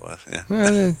that's what it was.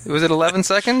 Yeah. Was it 11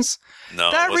 seconds? No.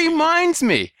 That reminds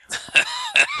me.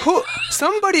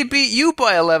 Somebody beat you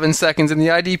by 11 seconds in the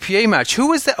IDPA match. Who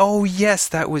was that? Oh, yes,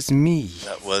 that was me.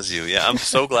 That was you. Yeah, I'm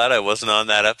so glad I wasn't on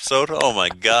that episode. Oh my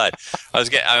God,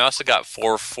 I also got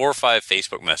four or five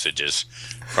Facebook messages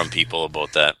from people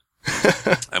about that,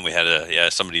 and we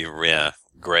had somebody,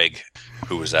 Greg,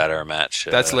 who was at our match.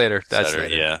 That's later. That's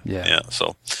Saturday. later. Yeah.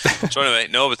 So anyway,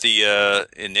 no, but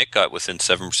Nick got within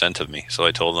 7% of me, so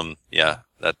I told him,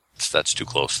 that's too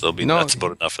close. That's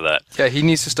about enough of that. Yeah, he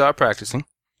needs to stop practicing.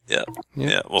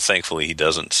 Yeah. Well, thankfully he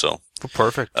doesn't. So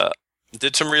perfect.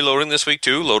 Did some reloading this week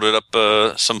too. Loaded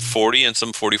up some 40 and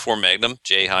some 44 Magnum.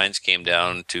 Jay Hines came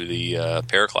down to the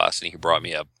Paraclass, and he brought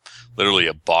me literally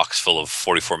a box full of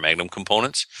 44 Magnum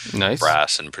components, nice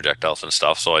brass and projectiles and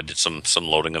stuff. So I did some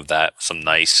loading of that. Some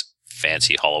nice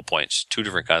fancy hollow points. 2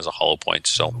 different kinds of hollow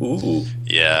points. So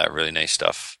yeah, really nice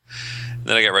stuff.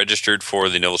 Then I got registered for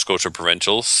the Nova Scotia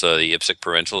Provincials, the IPSC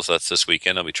Provincials. That's this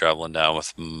weekend. I'll be traveling down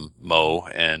with Mo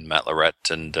and Matt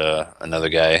Lorette and another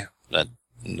guy that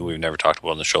we've never talked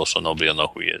about on the show, so nobody will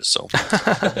know who he is. So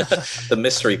the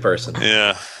mystery person.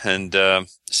 Yeah, and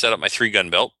set up my 3-gun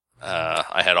belt.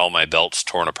 I had all my belts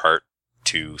torn apart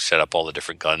to set up all the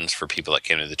different guns for people that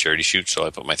came to the charity shoot, so I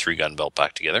put my 3-gun belt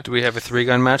back together. Do we have a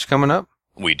 3-gun match coming up?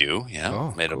 We do, yeah.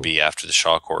 Oh, It'll cool. be after the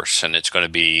Shaw course, and it's going to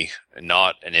be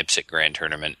not an IPSC Grand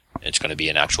Tournament. It's going to be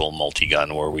an actual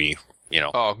multi-gun where we,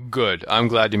 Oh, good. I'm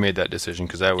glad you made that decision,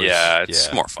 because that was... Yeah,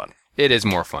 it's more fun. It is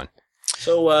more fun.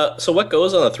 So what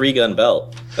goes on a 3-gun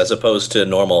belt as opposed to a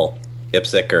normal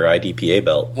IPSC or IDPA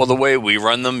belt? Well, the way we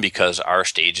run them, because our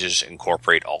stages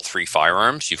incorporate all 3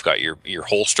 firearms, you've got your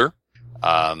holster,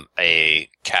 a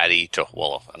caddy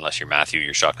unless you're Matthew,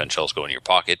 your shotgun shells go in your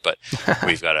pocket, but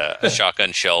we've got a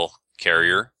shotgun shell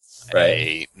carrier, right,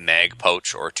 a mag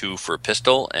pouch or 2 for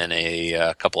pistol, and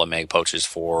a couple of mag pouches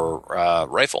for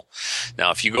rifle.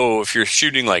 Now, if you're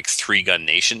shooting like 3-gun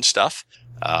nation stuff,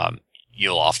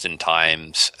 you'll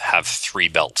oftentimes have 3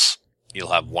 belts.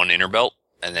 You'll have 1 inner belt,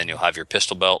 and then you'll have your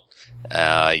pistol belt,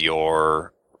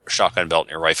 your shotgun belt,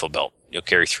 and your rifle belt. You'll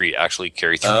carry 3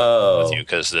 with you,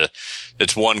 because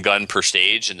it's 1 gun per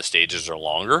stage, and the stages are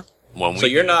longer. So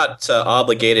you're not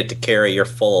obligated to carry your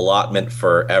full allotment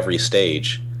for every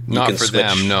stage. Not for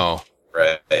them, no.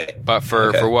 Right. But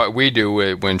for what we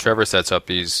do, when Trevor sets up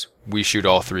these, we shoot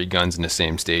all 3 guns in the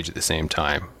same stage at the same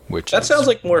time, which sounds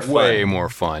like more fun. Way more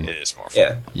fun. It is more fun.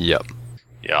 Yeah. Yep.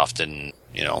 Yeah, often,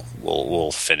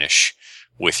 we'll finish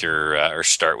with your or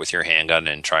start with your handgun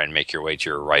and try and make your way to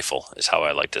your rifle is how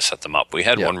I like to set them up. We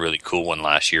had one really cool one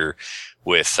last year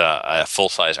with a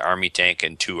full-size army tank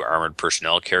and 2 armored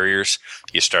personnel carriers.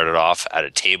 You started off at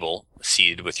a table,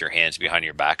 seated with your hands behind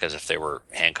your back as if they were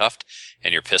handcuffed,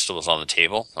 and your pistol was on the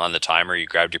table. On the timer, you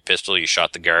grabbed your pistol, you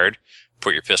shot the guard,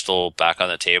 put your pistol back on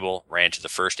the table, ran to the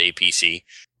first APC,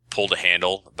 pulled a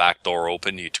handle, the back door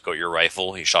open, you took out your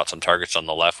rifle, you shot some targets on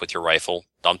the left with your rifle,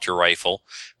 dumped your rifle,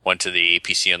 went to the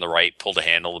APC on the right, pulled a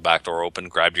handle, the back door open,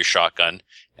 grabbed your shotgun,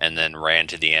 and then ran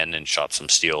to the end and shot some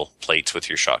steel plates with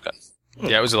your shotgun.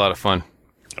 Yeah, it was a lot of fun.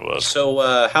 It was.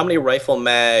 So, how many rifle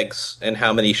mags and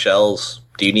how many shells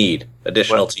do you need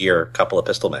additional to your couple of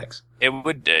pistol mags? It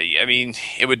would,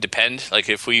 it would depend. Like,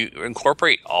 if we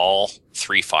incorporate all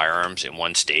 3 firearms in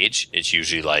one stage, it's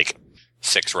usually like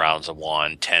 6 rounds of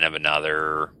one, 10 of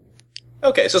another.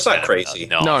 Okay, so it's not crazy.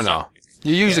 No.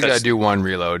 You usually got to do 1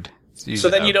 reload. So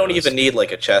then you don't even need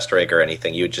like a chest rig or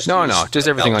anything. You just just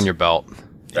everything on your belt.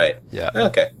 Right. Yeah.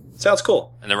 Okay. Sounds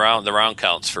cool. And the round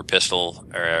counts for pistol,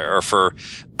 or for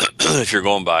if you're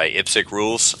going by IPSC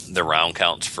rules, the round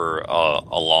counts for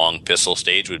a long pistol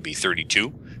stage would be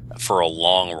 32. For a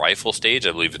long rifle stage,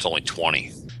 I believe it's only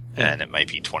 20, and it might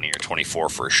be 20 or 24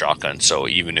 for a shotgun. So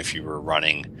even if you were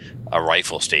running a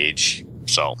rifle stage,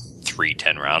 so 3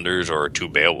 10-rounders or 2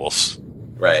 Beowulfs,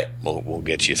 right, will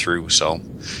get you through. So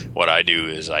what I do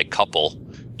is I couple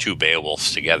 2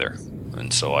 Beowulfs together,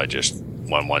 and so I just,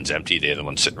 when one's empty, the other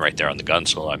one's sitting right there on the gun,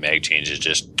 so my mag changes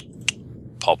just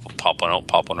pop one out,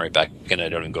 pop one right back in. I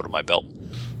don't even go to my belt.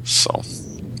 So,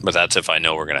 but that's if I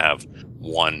know we're going to have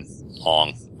 1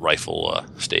 long rifle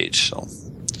stage. So,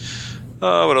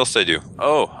 what else did I do?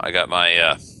 Oh, I got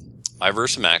my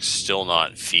Versamax still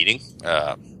not feeding.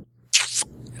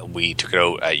 We took it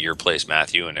out at your place,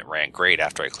 Matthew, and it ran great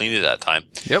after I cleaned it that time.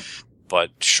 Yep.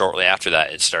 But shortly after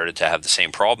that, it started to have the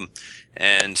same problem.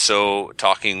 And so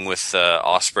talking with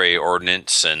Osprey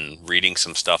Ordnance and reading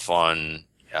some stuff on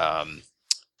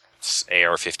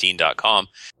AR15.com,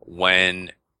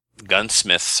 when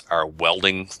gunsmiths are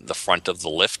welding the front of the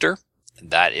lifter,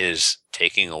 that is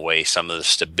taking away some of the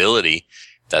stability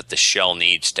that the shell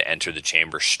needs to enter the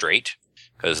chamber straight,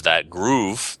 because that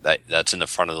groove that's in the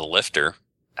front of the lifter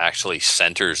actually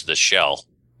centers the shell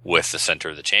with the center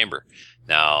of the chamber.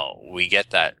 Now, we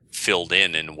get that filled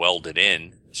in and welded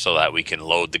in so that we can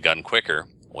load the gun quicker.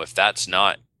 Well, if that's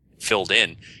not filled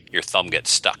in, your thumb gets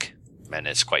stuck, and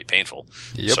it's quite painful.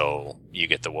 Yep. So you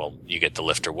get the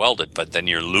lifter welded, but then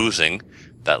you're losing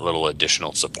that little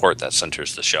additional support that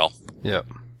centers the shell. Yep.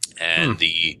 And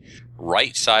the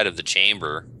right side of the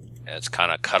chamber, it's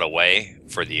kind of cut away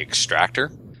for the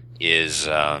extractor, is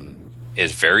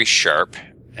very sharp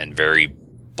and very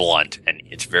blunt, and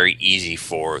it's very easy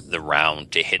for the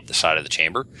round to hit the side of the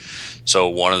chamber. So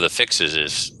one of the fixes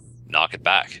is knock it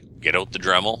back, get out the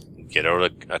Dremel, get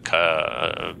out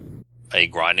a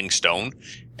grinding stone,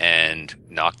 and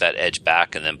knock that edge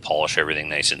back, and then polish everything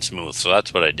nice and smooth. So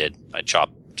that's what I did. I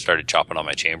started chopping on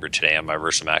my chamber today on my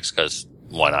Versamax, because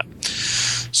why not?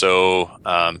 So,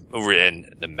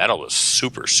 and the metal was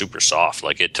super, super soft.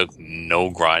 Like, it took no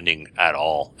grinding at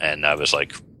all, and I was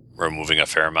like removing a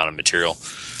fair amount of material.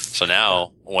 So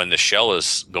now, when the shell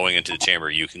is going into the chamber,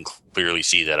 you can clearly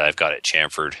see that I've got it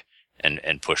chamfered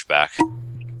and pushed back,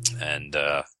 and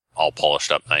all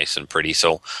polished up nice and pretty.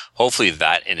 So hopefully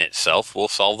that in itself will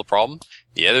solve the problem.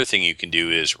 The other thing you can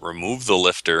do is remove the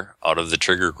lifter out of the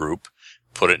trigger group,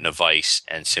 put it in a vise,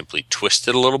 and simply twist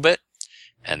it a little bit,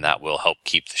 and that will help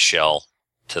keep the shell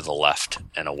to the left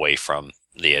and away from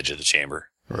the edge of the chamber.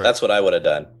 Right. That's what I would have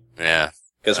done. Yeah.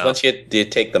 Because once you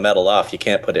take the metal off, you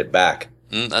can't put it back.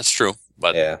 That's true.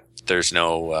 But there's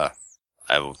no,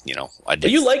 I did.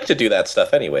 But you like to do that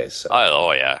stuff anyways. So.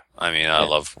 Oh yeah. I mean, I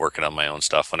love working on my own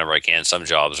stuff whenever I can. Some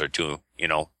jobs are too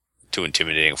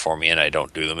intimidating for me, and I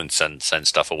don't do them and send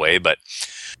stuff away. But,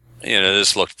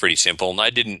 this looked pretty simple, and I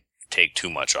didn't take too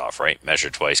much off, right? Measure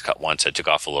twice, cut once. I took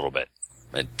off a little bit.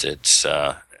 It's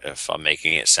if I'm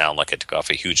making it sound like I took off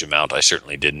a huge amount, I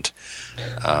certainly didn't.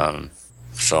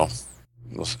 So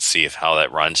we'll see how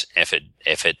that runs.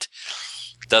 If it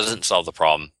doesn't solve the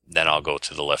problem, then I'll go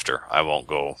to the lifter. I won't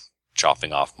go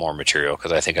chopping off more material,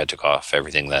 because I think I took off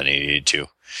everything that I needed to.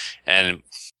 And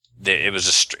it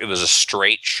was a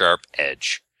straight, sharp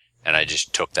edge, and I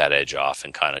just took that edge off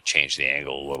and kind of changed the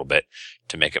angle a little bit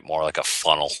to make it more like a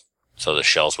funnel, so the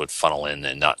shells would funnel in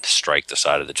and not strike the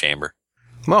side of the chamber.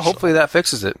 Well, hopefully that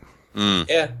fixes it.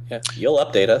 Yeah. You'll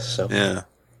update us. So. Yeah.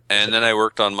 And then I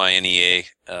worked on my NEA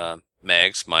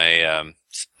mags, my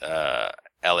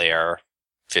LAR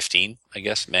 15, I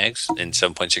guess, mags in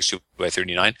 7.62 by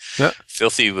 39. Yeah.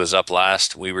 Filthy was up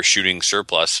last. We were shooting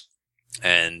surplus,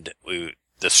 and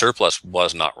the surplus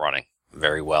was not running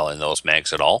very well in those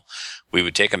mags at all. We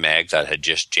would take a mag that had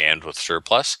just jammed with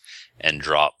surplus and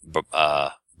drop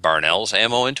Barnell's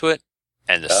ammo into it,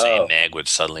 and the same mag would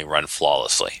suddenly run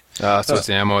flawlessly. So it's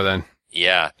the ammo then.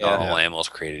 Yeah, all ammo is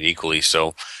created equally.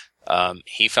 So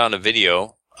he found a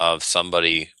video of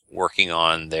somebody working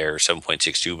on their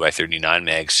 7.62 by 39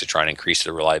 mags to try and increase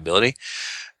the reliability.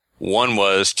 One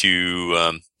was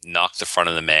to knock the front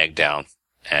of the mag down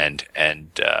and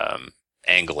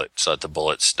angle it so that the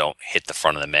bullets don't hit the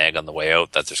front of the mag on the way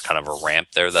out, that there's kind of a ramp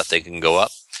there that they can go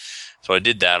up. So I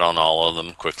did that on all of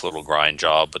them, quick little grind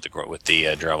job with the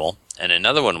Dremel. And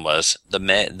another one was the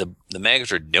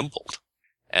mags are dimpled,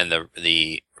 and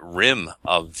the rim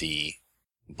of the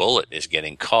bullet is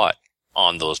getting caught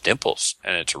on those dimples,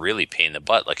 and it's a really pain in the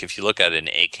butt. Like if you look at an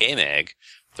AK mag,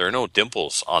 there are no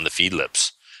dimples on the feed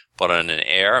lips, but on an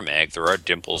AR mag, there are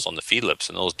dimples on the feed lips,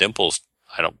 and those dimples,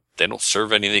 they don't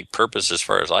serve any purpose as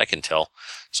far as I can tell.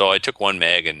 So I took one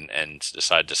mag and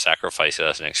decided to sacrifice it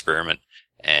as an experiment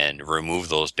and remove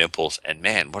those dimples. And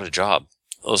man, what a job!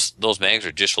 Those mags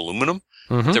are just aluminum.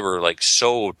 Mm-hmm. They were like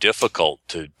so difficult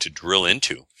to drill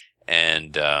into,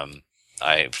 and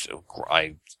I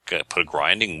put a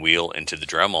grinding wheel into the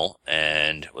Dremel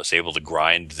and was able to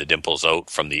grind the dimples out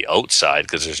from the outside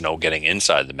because there's no getting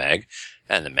inside the mag.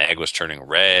 And the mag was turning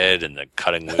red, and the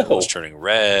cutting wheel was turning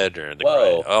red.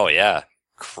 Oh yeah,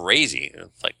 crazy!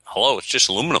 Like, hello, it's just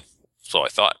aluminum. So I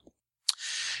thought.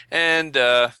 And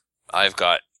I've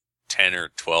got 10 or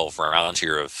 12 rounds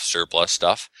here of surplus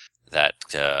stuff that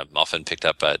Muffin picked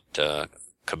up at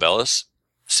Cabela's.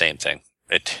 Same thing.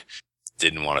 It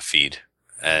didn't want to feed,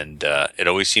 and it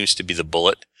always seems to be the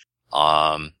bullet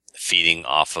feeding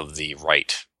off of the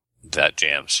right that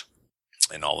jams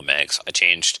in all the mags. I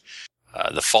changed.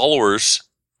 The followers,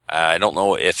 I don't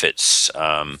know if it's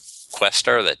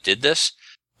Questar that did this,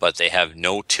 but they have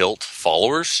no-tilt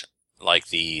followers, like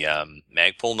the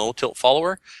Magpul no-tilt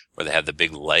follower, where they have the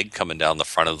big leg coming down the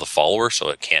front of the follower so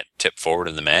it can't tip forward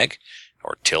in the mag,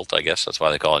 or tilt, I guess. That's why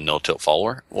they call it a no-tilt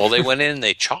follower. Well, they went in and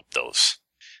they chopped those.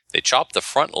 They chopped the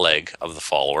front leg of the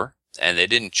follower, and they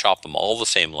didn't chop them all the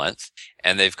same length,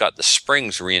 and they've got the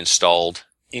springs reinstalled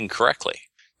incorrectly.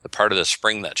 The part of the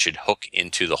spring that should hook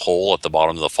into the hole at the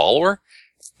bottom of the follower,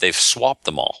 they've swapped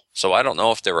them all. So I don't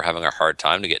know if they were having a hard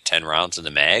time to get 10 rounds in the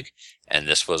mag, and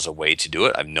this was a way to do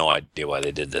it. I have no idea why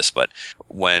they did this, but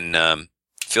when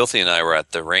Filthy and I were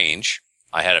at the range,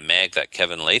 I had a mag that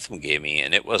Kevin Latham gave me,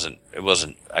 and it wasn't,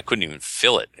 I couldn't even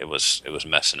fill it. It was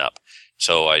messing up.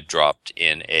 So I dropped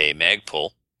in a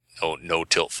Magpul, no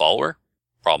tilt follower,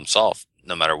 problem solved.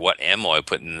 No matter what ammo I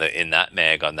put in that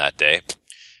mag on that day,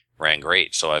 ran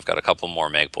great. So I've got a couple more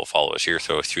Magpul followers here,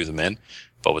 so I threw them in.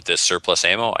 But with this surplus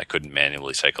ammo, I couldn't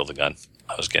manually cycle the gun.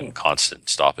 I was getting constant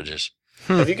stoppages.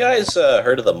 Have you guys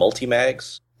heard of the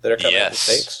multi-mags that are coming out in the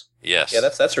States? Yes. Yeah,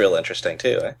 that's real interesting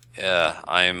too, eh? Yeah,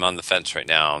 I'm on the fence right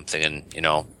now. I'm thinking,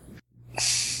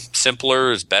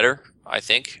 simpler is better, I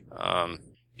think.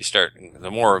 You start,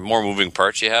 the more moving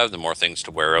parts you have, the more things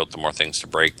to wear out, the more things to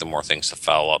break, the more things to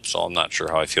foul up. So I'm not sure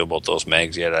how I feel about those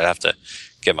mags yet. I'd have to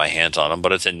get my hands on them,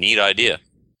 but it's a neat idea.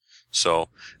 So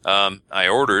I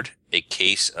ordered a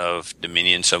case of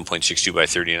Dominion 7.62 by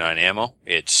 39 ammo.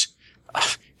 It's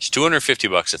 $250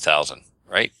 a 1,000,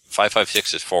 right?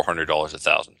 5.56 is $400 a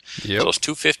 1,000. Yep. So it's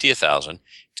 $250 a 1,000.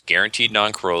 It's guaranteed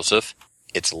non-corrosive.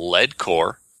 It's lead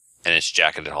core, and it's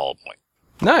jacketed hollow point.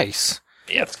 Nice.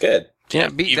 Yeah, that's good.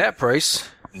 Can't beat that price.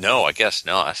 No, I guess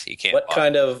not. You can't. What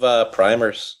kind of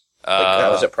primers?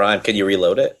 How is it primed? Can you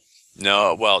reload it?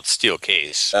 No, well, it's steel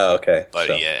case. Oh, okay. But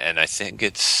yeah, and I think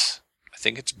it's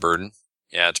Burden.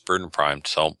 Yeah, it's Burden primed.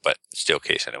 So, but steel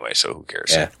case anyway. So who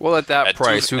cares? Yeah. Well, at that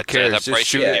price, who cares? That Just price,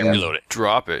 shoot it and reload it.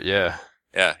 Drop it. Yeah.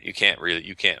 Yeah, you can't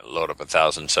load up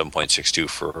 1,000 7.62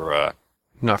 for.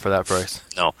 Not for that price.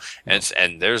 No,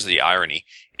 and there's the irony.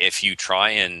 If you try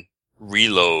and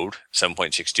reload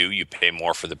 7.62, you pay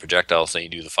more for the projectiles than you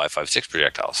do the 5.56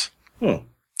 projectiles. So,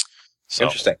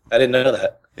 interesting. I didn't know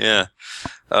that. Yeah.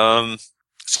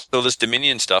 So this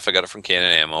Dominion stuff, I got it from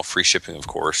Canada Ammo, free shipping, of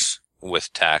course,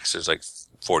 with tax. There's like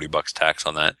 $40 tax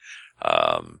on that.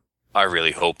 I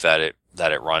really hope that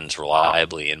it runs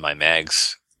reliably in my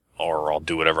mags, or I'll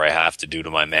do whatever I have to do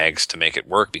to my mags to make it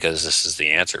work, because this is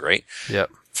the answer, right? Yep.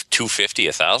 $250 a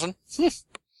 1,000.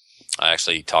 I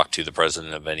actually talked to the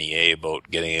president of NEA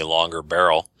about getting a longer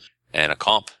barrel and a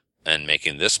comp and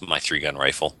making this my 3-gun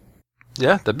rifle.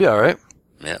 Yeah, that'd be all right.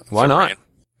 Yeah. Why not?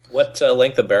 What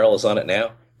length of barrel is on it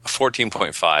now?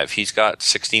 14.5. He's got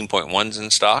 16.1s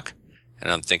in stock,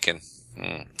 And I'm thinking,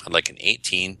 I'd like an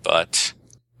 18, but,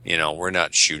 we're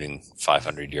not shooting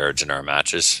 500 yards in our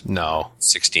matches. No.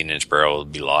 16-inch barrel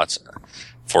would be lots.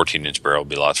 14-inch barrel would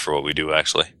be lots for what we do,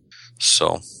 actually.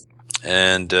 So,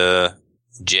 and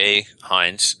Jay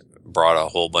Hines brought a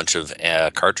whole bunch of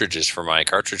cartridges for my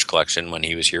cartridge collection when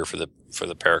he was here for the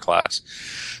Paraclass.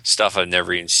 Stuff I've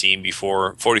never even seen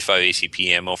before. 45 ACP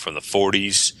ammo from the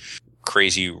 40s.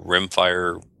 Crazy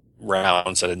rimfire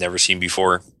rounds that I'd never seen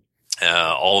before.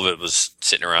 All of it was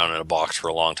sitting around in a box for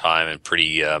a long time and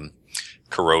pretty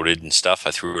corroded and stuff.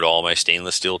 I threw it all in my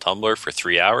stainless steel tumbler for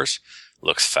 3 hours.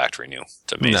 Looks factory new.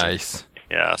 It's amazing. Nice.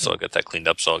 Yeah, so I'll get that cleaned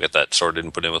up, so I'll get that sorted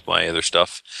and put in with my other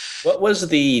stuff. What was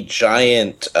the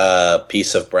giant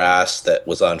piece of brass that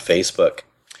was on Facebook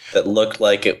that looked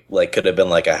like it could have been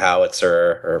like a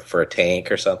howitzer or for a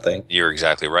tank or something? You're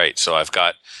exactly right. So I've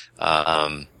got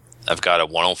a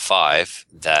 105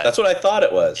 that... That's what I thought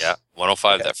it was. Yeah,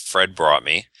 105 that Fred brought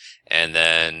me. And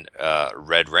then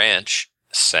Red Ranch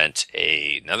sent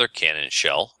another cannon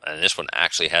shell, and this one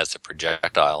actually has the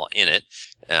projectile in it.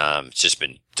 It's just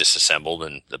been disassembled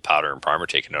and the powder and primer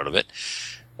taken out of it.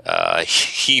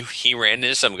 He ran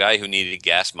into some guy who needed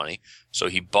gas money, so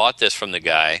he bought this from the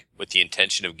guy with the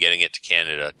intention of getting it to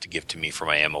Canada to give to me for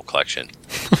my ammo collection.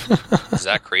 Is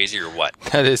that crazy or what?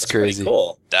 That is crazy.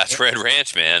 Cool. That's Red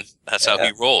Ranch, man. That's how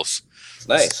he rolls. It's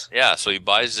nice. Yeah, so he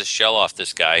buys this shell off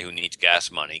this guy who needs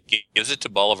gas money, gives it to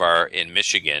Bolivar in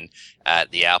Michigan at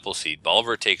the Appleseed.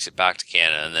 Bolivar takes it back to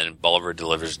Canada, and then Bolivar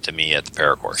delivers it to me at the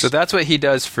Paracourse. So that's what he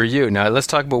does for you. Now let's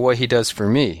talk about what he does for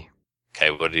me. Okay,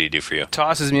 what did he do for you?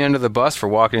 Tosses me under the bus for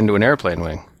walking into an airplane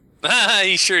wing.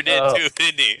 He sure did too,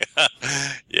 didn't he?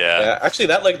 Yeah. Actually,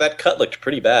 that cut looked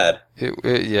pretty bad.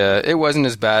 It wasn't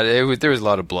as bad. There was a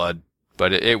lot of blood,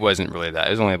 but it wasn't really that.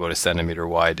 It was only about a centimeter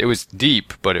wide. It was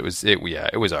deep, but it was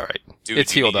all right. Dude,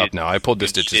 it's healed up now. I pulled the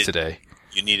stitches today.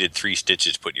 You needed 3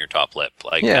 stitches put in your top lip.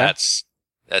 That's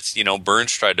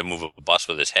Burns tried to move a bus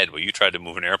with his head. Well, you tried to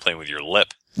move an airplane with your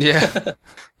lip. Yeah.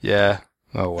 Yeah.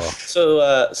 Oh, well.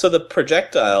 So the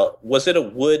projectile, was it a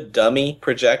wood dummy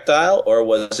projectile or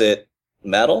was it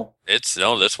metal?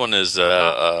 This one is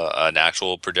an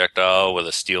actual projectile with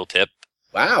a steel tip.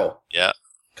 Wow. Yeah.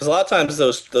 Because a lot of times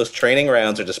those training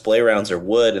rounds or display rounds are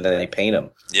wood and then they paint them.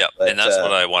 Yeah, and that's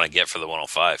what I want to get for the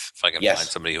 105. If I can yes. find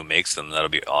somebody who makes them, that'll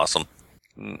be awesome.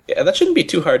 Yeah, that shouldn't be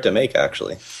too hard to make,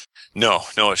 actually. No,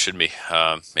 it shouldn't be.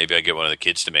 Maybe I get one of the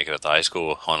kids to make it at the high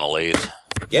school on a lathe.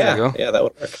 Yeah, that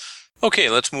would work. Okay,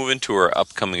 let's move into our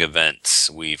upcoming events.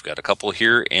 We've got a couple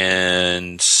here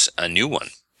and a new one.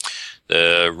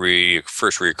 The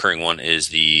first recurring one is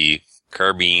the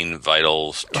Carbine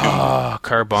Vitals 2.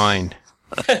 Carbine.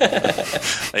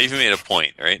 I even made a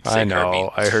point, right? I know. Carbine.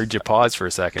 I heard you pause for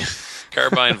a second.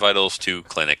 Carbine Vitals 2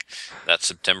 Clinic. That's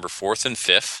September 4th and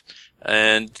 5th.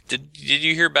 And did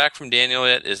you hear back from Daniel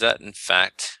yet? Is that, in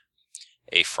fact,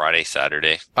 a Friday,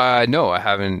 Saturday? No, I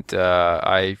haven't.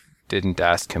 I didn't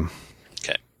ask him.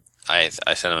 Okay. I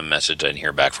sent him a message. I didn't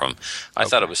hear back from him. I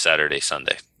thought it was Saturday,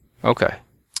 Sunday. Okay.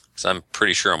 So I'm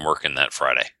pretty sure I'm working that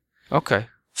Friday. Okay.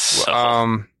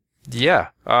 So, yeah.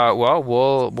 Well,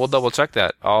 we'll double check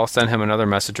that. I'll send him another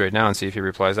message right now and see if he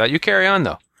replies that. You carry on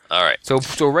though. All right. So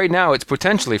right now it's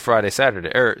potentially Friday, Saturday,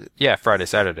 Friday,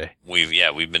 Saturday.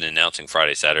 We've been announcing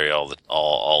Friday, Saturday all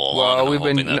along. Well, I'm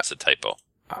hoping that's a typo.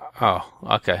 Oh,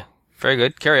 okay. Very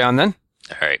good. Carry on then.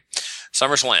 All right.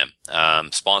 SummerSlam,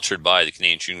 sponsored by the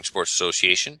Canadian Shooting Sports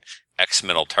Association,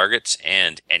 Ex-Metal Targets,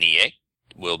 and NEA,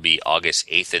 will be August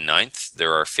 8th and 9th.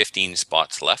 There are 15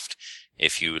 spots left.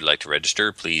 If you would like to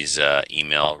register, please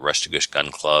email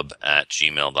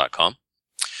rustagushgunclub@gmail.com.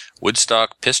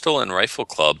 Woodstock Pistol and Rifle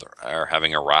Club are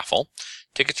having a raffle.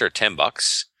 Tickets are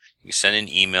 $10. You can send an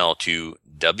email to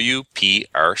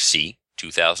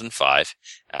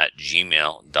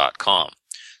wprc2005@gmail.com.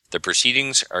 The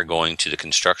proceedings are going to the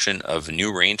construction of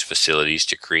new range facilities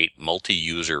to create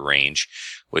multi-user range,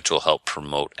 which will help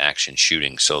promote action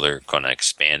shooting. So they're going to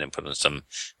expand and put in some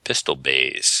pistol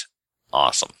bays.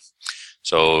 Awesome.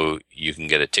 So you can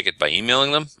get a ticket by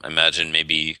emailing them. I imagine can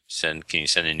you send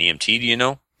an EMT, do you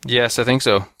know? Yes, I think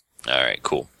so. All right,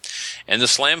 cool. And the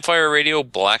Slamfire Radio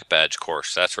Black Badge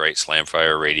course. That's right,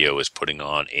 Slamfire Radio is putting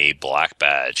on a black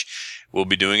badge. We'll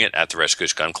be doing it at the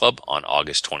Rescuers Gun Club on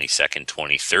August 22nd,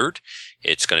 23rd.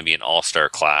 It's going to be an all-star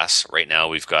class. Right now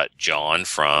we've got John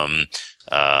from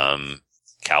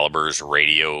Calibers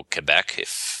Radio Quebec.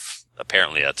 If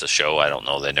apparently that's a show. I don't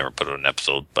know. They never put out an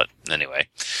episode, but anyway.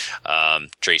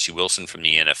 Tracy Wilson from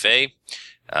the NFA.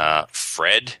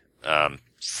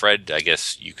 Fred, I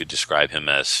guess you could describe him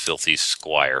as Filthy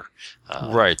Squire.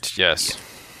 Right, yes.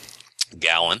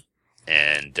 Gowan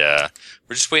and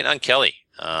we're just waiting on Kelly.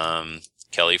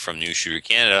 Kelly from New Shooter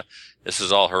Canada. This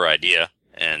is all her idea,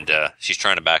 and she's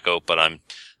trying to back out, but I'm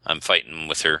fighting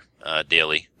with her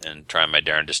daily and trying my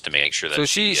darndest to make sure that. So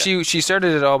she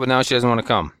started it all, but now she doesn't want to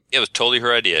come. It was totally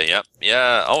her idea. Yep.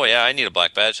 Yeah. Oh yeah, I need a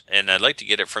black badge, and I'd like to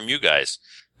get it from you guys.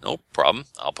 No problem.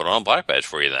 I'll put on a black badge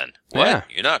for you then. What? Yeah.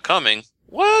 You're not coming?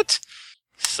 What?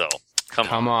 So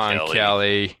come on,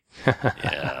 Kelly.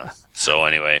 Yeah. So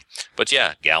anyway, but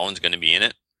yeah, Gallen's going to be in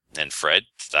it, and Fred.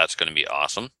 That's going to be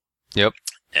awesome. Yep.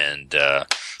 And I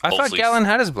thought Gallen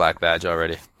had his black badge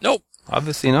already. Nope.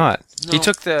 Obviously not. No. He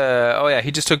took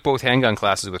he just took both handgun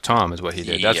classes with Tom is what he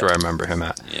did. That's where I remember him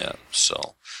at. Yeah.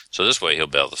 So this way he'll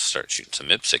be able to start shooting some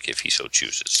IPSC if he so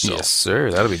chooses. So. Yes,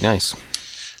 sir. That'll be nice.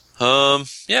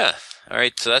 Yeah. All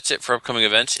right. So that's it for upcoming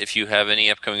events. If you have any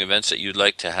upcoming events that you'd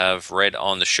like to have read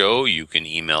on the show, you can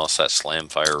email us at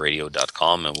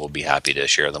slamfireradio.com, and we'll be happy to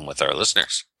share them with our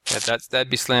listeners. That'd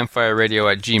be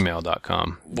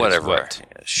slamfireradio@gmail.com. Whatever. Yeah,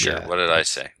 sure. Yeah. What did I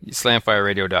say?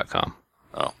 Slamfireradio.com.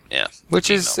 Oh, yeah. Which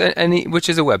is a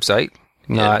website,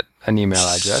 not an email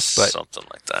address, but something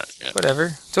like that. Yeah. Whatever.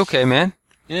 It's okay, man.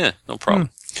 Yeah, no problem.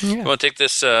 Yeah. You want to take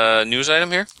this news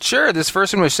item here? Sure. This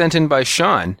first one was sent in by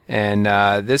Sean, and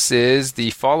this is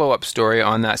the follow-up story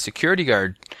on that security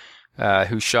guard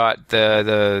who shot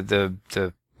the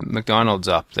McDonald's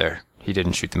up there. He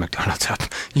didn't shoot the McDonald's up.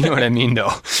 You know what I mean,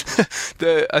 though.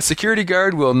 A security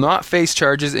guard will not face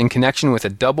charges in connection with a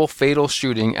double fatal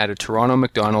shooting at a Toronto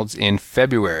McDonald's in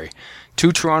February.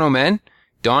 2 Toronto men,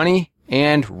 Donnie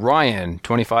and Ryan,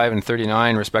 25 and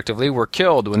 39 respectively, were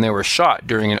killed when they were shot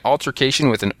during an altercation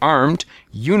with an armed,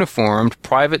 uniformed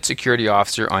private security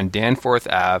officer on Danforth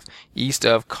Ave, east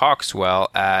of Coxwell,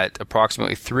 at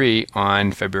approximately 3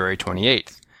 on February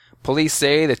 28th. Police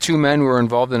say the 2 men were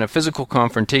involved in a physical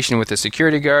confrontation with a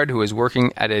security guard who was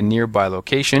working at a nearby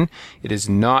location. It is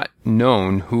not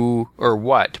known who or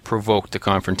what provoked the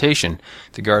confrontation.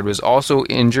 The guard was also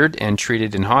injured and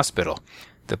treated in hospital.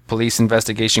 The police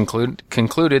investigation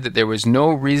concluded that there was no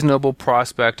reasonable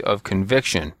prospect of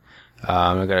conviction.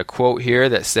 I've got a quote here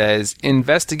that says,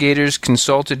 investigators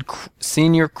consulted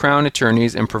senior Crown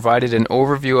attorneys and provided an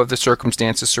overview of the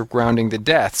circumstances surrounding the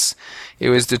deaths. It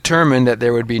was determined that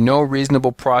there would be no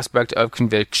reasonable prospect of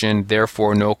conviction,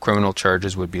 therefore no criminal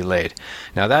charges would be laid.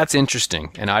 Now that's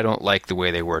interesting, and I don't like the way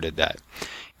they worded that.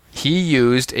 He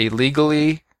used a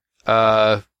legally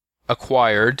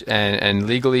acquired and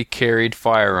legally carried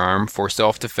firearm for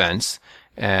self-defense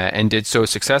and did so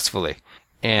successfully.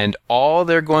 And all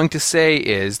they're going to say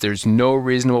is there's no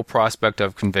reasonable prospect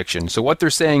of conviction. So what they're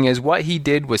saying is what he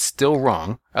did was still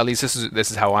wrong. At least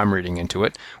this is how I'm reading into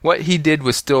it. What he did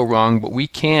was still wrong, but we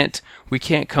can't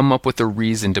come up with a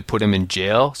reason to put him in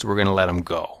jail, so we're going to let him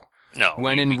go. No.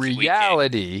 When in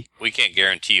reality, we can't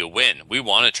guarantee a win. We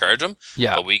want to charge him,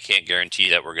 but we can't guarantee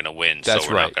that we're going to win, so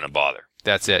we're not going to bother.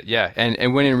 That's it. Yeah.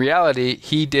 And when in reality,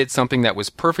 he did something that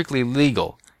was perfectly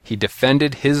legal. He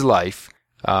defended his life.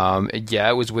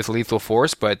 It was with lethal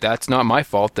force, but that's not my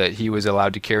fault that he was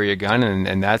allowed to carry a gun,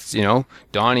 and that's,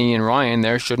 Donnie and Ryan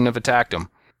there shouldn't have attacked him.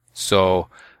 So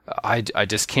I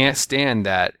just can't stand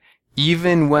that.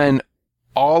 Even when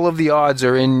all of the odds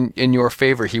are in your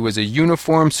favor, he was a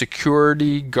uniformed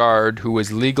security guard who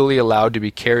was legally allowed to be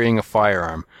carrying a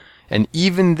firearm. And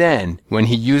even then, when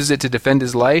he uses it to defend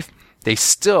his life, they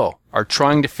still are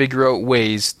trying to figure out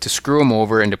ways to screw him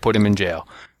over and to put him in jail,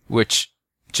 which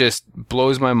just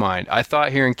blows my mind. I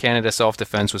thought here in Canada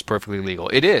self-defense was perfectly legal.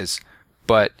 It is,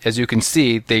 but as you can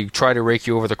see, they try to rake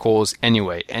you over the coals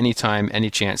anyway, anytime, any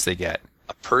chance they get.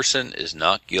 A person is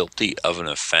not guilty of an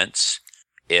offense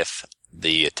if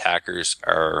the attackers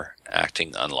are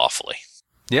acting unlawfully.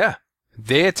 Yeah.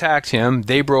 They attacked him.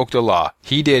 They broke the law.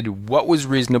 He did what was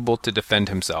reasonable to defend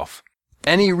himself.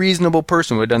 Any reasonable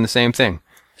person would have done the same thing.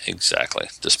 Exactly.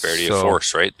 Disparity of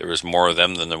force, right? There was more of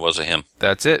them than there was of him.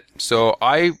 That's it. So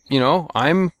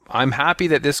I'm happy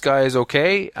that this guy is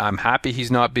okay. I'm happy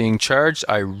he's not being charged.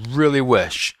 I really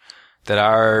wish that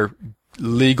our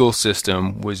legal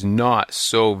system was not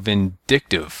so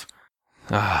vindictive.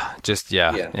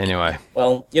 Anyway.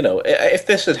 Well, if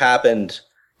this had happened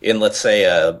in, let's say,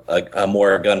 a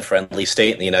more gun-friendly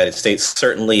state in the United States,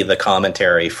 certainly the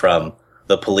commentary from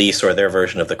the police or their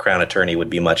version of the Crown Attorney would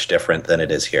be much different than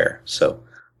it is here. So,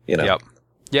 Yep.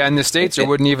 Yeah, in the States,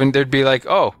 they'd be like,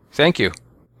 oh, thank you.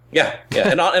 Yeah.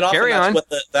 And often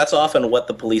that's often what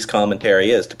the police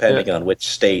commentary is, depending on which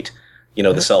state,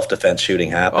 the self-defense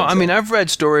shooting happens. Well, I mean, I've read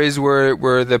stories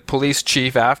where the police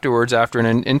chief afterwards, after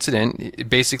an incident,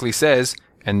 basically says,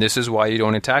 and this is why you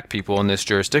don't attack people in this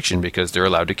jurisdiction, because they're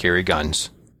allowed to carry guns.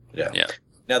 Yeah.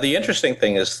 Now, the interesting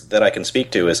thing is that I can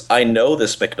speak to is I know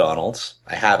this McDonald's.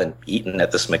 I haven't eaten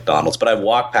at this McDonald's, but I've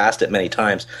walked past it many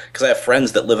times because I have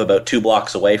friends that live about 2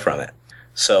 blocks away from it.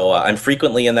 So I'm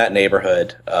frequently in that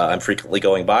neighborhood. I'm frequently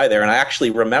going by there, and I actually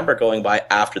remember going by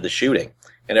after the shooting,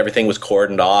 and everything was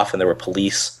cordoned off, and there were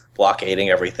police blockading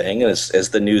everything. And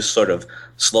as the news sort of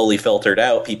slowly filtered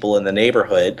out, people in the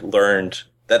neighborhood learned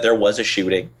that there was a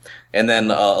shooting, and then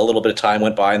a little bit of time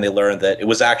went by, and they learned that it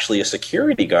was actually a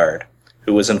security guard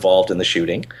who was involved in the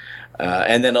shooting.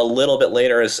 And then a little bit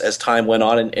later, as time went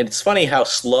on, and it's funny how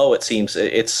slow it seems.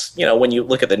 It's, when you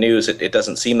look at the news, it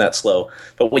doesn't seem that slow.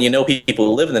 But when you know people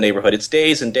who live in the neighborhood, it's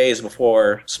days and days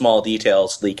before small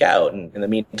details leak out. And in the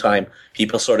meantime,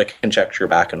 people sort of conjecture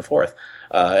back and forth.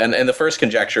 And the first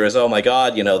conjecture is, oh my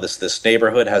God, this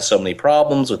neighborhood has so many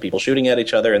problems with people shooting at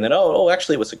each other. And then,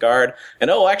 actually it was a guard. And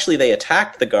actually they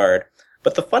attacked the guard.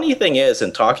 But the funny thing is,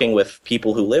 in talking with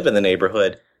people who live in the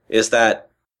neighborhood, is that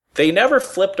they never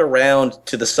flipped around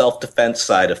to the self-defense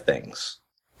side of things.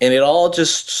 And it all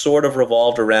just sort of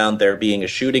revolved around there being a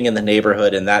shooting in the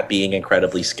neighborhood and that being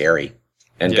incredibly scary.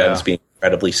 And guns being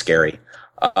incredibly scary.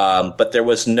 But there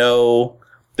was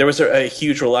a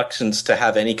huge reluctance to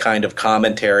have any kind of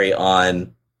commentary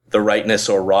on the rightness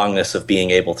or wrongness of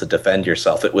being able to defend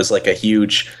yourself. It was like a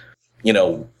huge,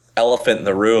 elephant in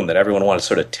the room that everyone wanted to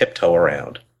sort of tiptoe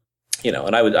around.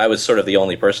 And I was sort of the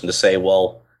only person to say,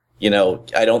 well,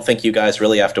 I don't think you guys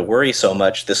really have to worry so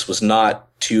much. This was not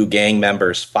 2 gang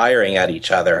members firing at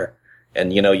each other.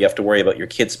 And, you have to worry about your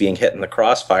kids being hit in the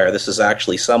crossfire. This is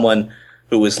actually someone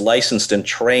who was licensed and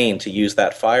trained to use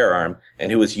that firearm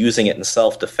and who was using it in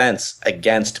self-defense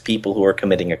against people who are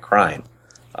committing a crime.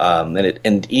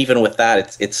 And even with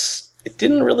that, it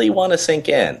didn't really want to sink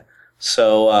in.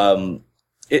 So,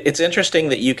 it's interesting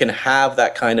that you can have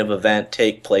that kind of event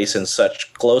take place in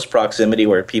such close proximity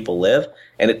where people live,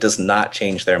 and it does not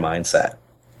change their mindset,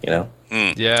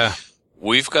 Yeah.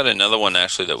 We've got another one,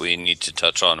 actually, that we need to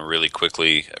touch on really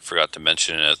quickly. I forgot to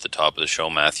mention it at the top of the show,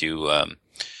 Matthew.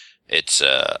 It's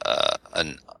a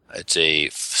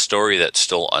story that's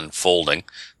still unfolding,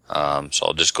 so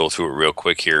I'll just go through it real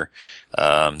quick here.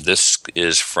 This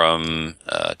is from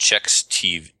Checks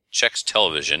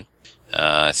Television.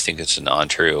 I think it's an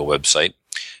Ontario website,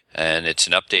 and it's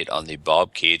an update on the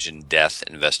Bobcaygeon death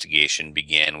investigation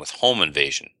began with home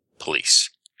invasion police.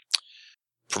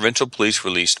 Provincial police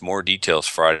released more details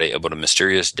Friday about a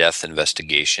mysterious death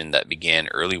investigation that began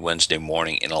early Wednesday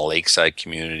morning in a lakeside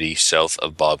community south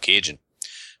of Bobcaygeon.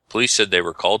 Police said they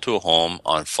were called to a home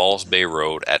on Falls Bay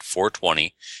Road at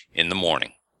 4:20 in the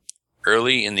morning.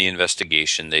 Early in the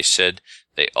investigation, they said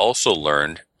they also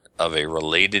learned of a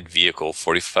related vehicle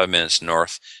 45 minutes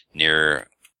north near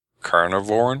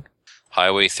Carnarvon.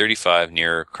 Highway 35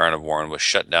 near Carnarvon was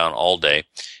shut down all day,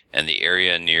 and the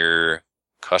area near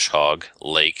Cushhog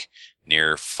Lake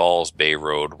near Falls Bay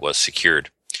Road was secured.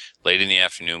 Late in the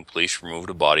afternoon, police removed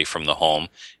a body from the home,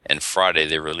 and Friday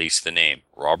they released the name.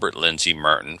 Robert Lindsay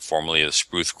Martin, formerly of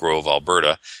Spruce Grove,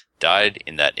 Alberta, died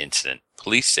in that incident.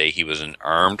 Police say he was an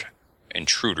armed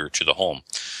intruder to the home.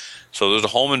 So there's a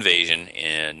home invasion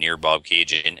near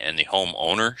Bobcaygeon, and the home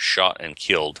owner shot and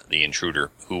killed the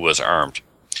intruder, who was armed.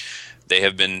 They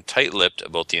have been tight-lipped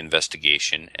about the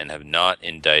investigation and have not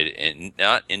indicated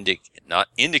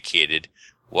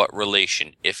what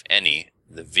relation, if any,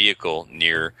 the vehicle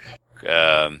near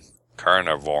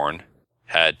Carnarvon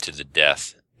had to the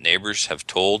death. Neighbors have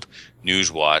told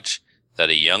Newswatch that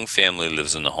a young family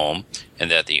lives in the home and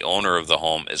that the owner of the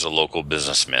home is a local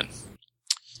businessman.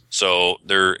 So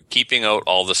they're keeping out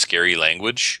all the scary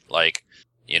language, like,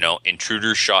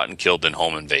 intruder shot and killed in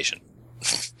home invasion.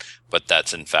 But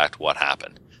that's in fact what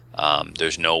happened.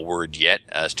 There's no word yet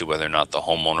as to whether or not the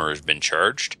homeowner has been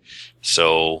charged.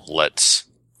 So let's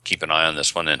keep an eye on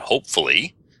this one, and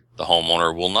hopefully the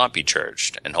homeowner will not be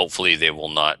charged, and hopefully they will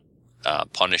not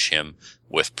punish him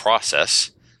with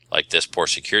process like this poor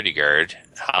security guard.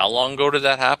 How long ago did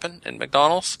that happen in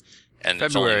McDonald's? And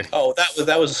February.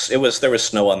 There was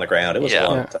snow on the ground. It was a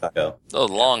long time ago. A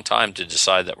long time to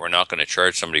decide that we're not going to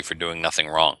charge somebody for doing nothing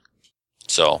wrong.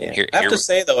 So I have to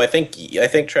say, though, I think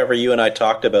Trevor, you and I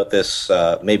talked about this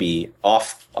maybe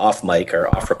off mic or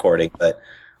off recording, but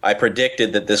I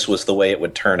predicted that this was the way it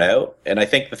would turn out. And I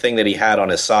think the thing that he had on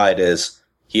his side is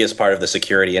he is part of the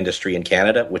security industry in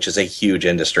Canada, which is a huge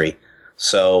industry.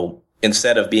 So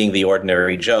instead of being the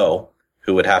ordinary Joe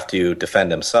who would have to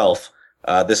defend himself,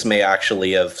 this may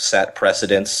actually have set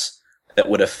precedents that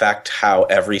would affect how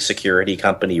every security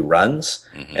company runs,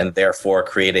 and therefore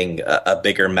creating a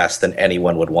bigger mess than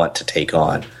anyone would want to take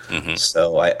on.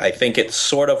 So I think it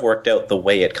sort of worked out the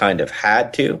way it kind of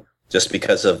had to, just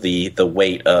because of the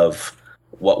weight of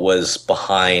what was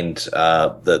behind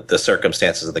the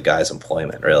circumstances of the guy's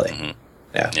employment, really. Mhm.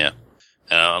 Yeah. Yeah.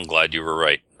 I'm glad you were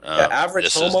right. Average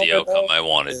this is the homeowner, outcome though, I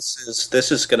wanted.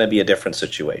 This is going to be a different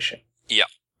situation. Yeah,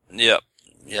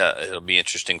 it'll be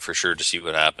interesting for sure to see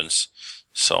what happens.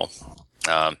 So,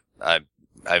 I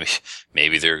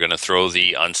maybe they're going to throw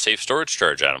the unsafe storage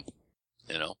charge at him.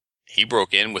 You know, he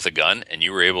broke in with a gun, and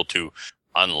you were able to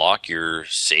unlock your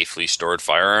safely stored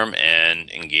firearm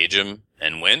and engage him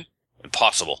and win.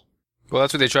 Impossible. Well,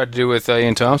 that's what they tried to do with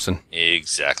Ian Thompson.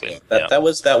 Exactly. That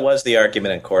was the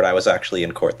argument in court. I was actually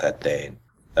in court that day.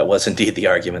 That was indeed the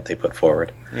argument they put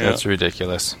forward. That's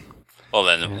ridiculous. Well,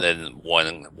 then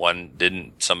one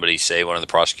didn't somebody say, one of the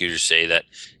prosecutors say that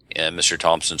Mr.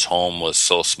 Thompson's home was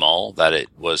so small that it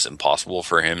was impossible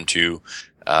for him to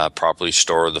properly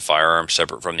store the firearm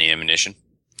separate from the ammunition.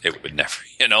 It would never,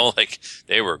 like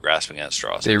they were grasping at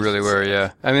straws. They really were,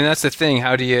 yeah. I mean, that's the thing.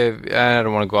 How do you? I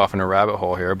don't want to go off in a rabbit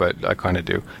hole here, but I kind of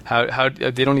do. How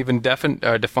they don't even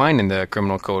define in the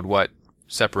criminal code what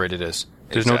separated is.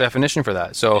 There's no definition for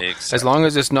that. So as long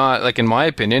as it's not, like in my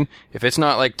opinion, if it's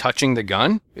not like touching the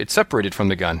gun, it's separated from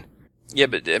the gun. Yeah,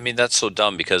 but I mean that's so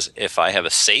dumb because if I have a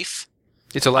safe,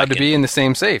 it's allowed to be in the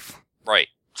same safe. Right.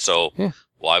 So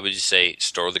why would you say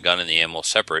store the gun and the ammo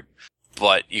separate?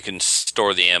 But you can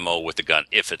store the ammo with the gun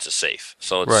if it's a safe.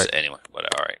 So it's anyway. Whatever.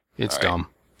 All right. It's dumb.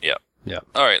 Yeah. Yeah.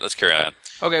 All right. Let's carry on.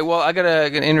 Okay. Well, I gotta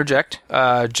interject.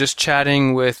 Just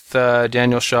chatting with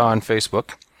Daniel Shaw on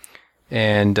Facebook.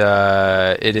 And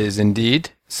it is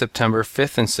indeed September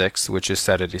 5th and 6th, which is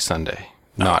Saturday, Sunday,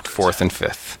 not 4th and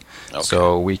 5th. Okay.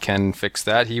 So we can fix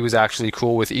that. He was actually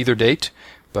cool with either date,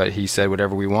 but he said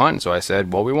whatever we want. So I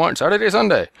said, well, we want Saturday,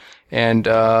 Sunday. And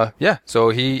so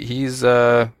he's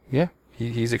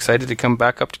excited to come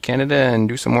back up to Canada and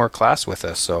do some more class with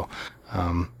us. So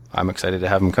I'm excited to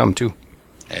have him come too.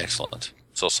 Excellent.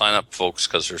 So sign up, folks,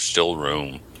 because there's still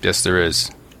room. Yes, there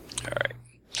is. All right.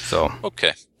 So.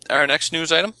 Okay. Our next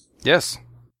news item? Yes.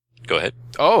 Go ahead.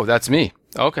 Oh, that's me.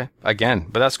 Okay. Again,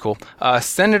 but that's cool.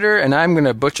 Senator, and I'm going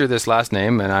to butcher this last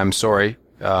name, and I'm sorry,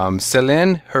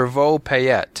 Céline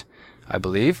Herveau-Payette, I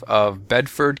believe, of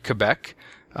Bedford, Quebec.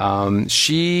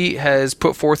 She has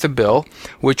put forth a bill,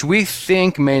 which we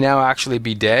think may now actually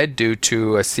be dead due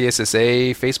to a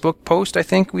CSSA Facebook post, I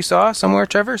think we saw somewhere,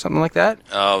 Trevor, something like that.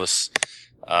 It was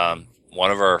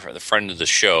one of the friend of the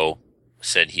show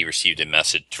said he received a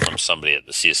message from somebody at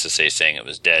the CSSA saying it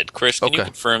was dead. Chris, can you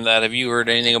confirm that? Have you heard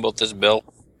anything about this bill?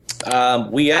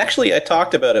 I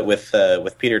talked about it with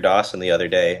Peter Dawson the other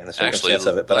day and the circumstance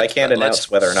of it, but I can't announce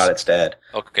whether or not it's dead.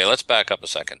 Okay, let's back up a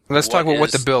second. Let's talk about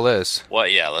what the bill is.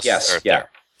 Let's start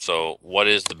there. So, what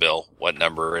is the bill? What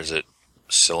number is it?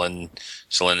 Céline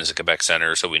is a Quebec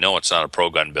senator, so we know it's not a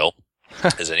pro-gun bill.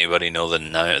 Does anybody know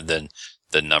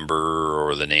the number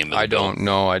or the name of the bill? I don't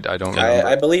know. I don't know.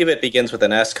 I believe it begins with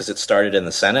an S because it started in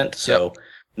the Senate. So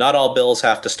not all bills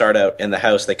have to start out in the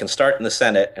House. They can start in the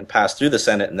Senate and pass through the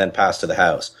Senate and then pass to the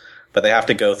House. But they have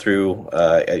to go through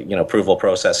approval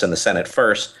process in the Senate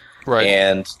first. Right.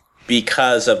 And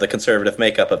because of the conservative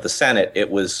makeup of the Senate, it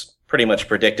was pretty much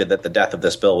predicted that the death of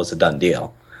this bill was a done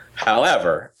deal.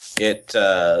 However,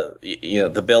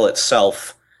 the bill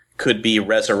itself could be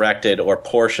resurrected or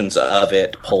portions of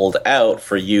it pulled out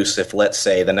for use if, let's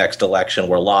say, the next election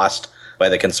were lost by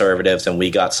the Conservatives and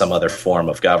we got some other form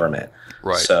of government.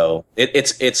 Right. So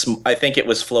it's I think it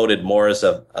was floated more as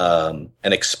an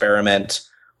experiment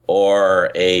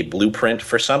or a blueprint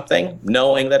for something,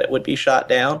 knowing that it would be shot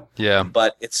down. Yeah.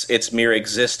 But its mere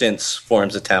existence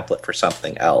forms a template for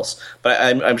something else. But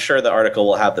I'm sure the article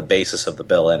will have the basis of the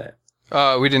bill in it.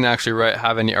 We didn't actually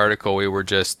have any article. We were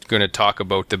just going to talk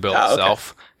about the bill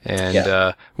itself.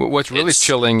 And what's really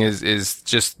chilling is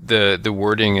just the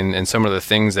wording and some of the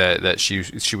things that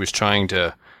she was trying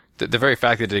to. The very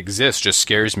fact that it exists just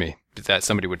scares me. That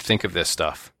somebody would think of this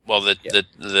stuff. Well,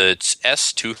 it's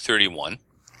S231.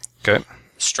 Okay.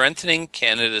 Strengthening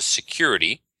Canada's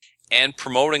security and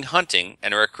promoting hunting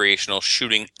and recreational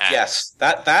shooting acts. Yes,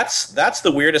 that's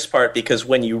the weirdest part because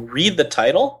when you read the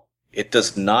title. It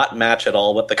does not match at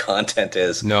all what the content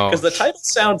is. No. Because the title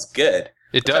sounds good.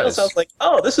 It does. The title sounds like,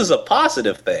 oh, this is a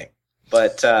positive thing.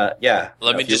 But,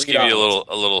 Let me just give you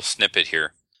a little snippet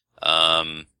here.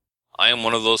 I am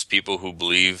one of those people who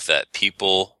believe that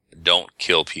people don't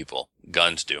kill people.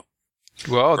 Guns do.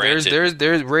 Well,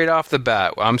 there's right off the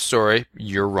bat. I'm sorry.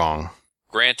 You're wrong.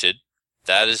 Granted,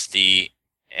 that is the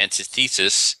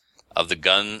antithesis of the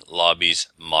gun lobby's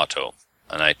motto.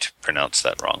 And I pronounced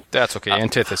that wrong. That's okay.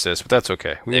 Antithesis, but that's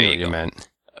okay. We knew what you meant.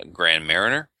 Grand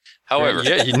Mariner. However,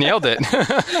 yeah, you nailed it.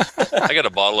 I got a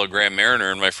bottle of Grand Mariner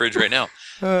in my fridge right now.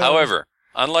 However,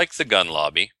 unlike the gun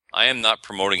lobby, I am not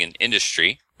promoting an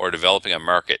industry or developing a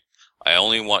market. I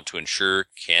only want to ensure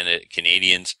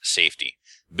Canadians' safety.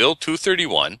 Bill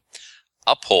 231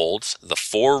 upholds the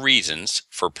 4 reasons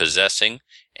for possessing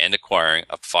and acquiring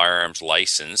a firearms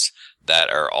license that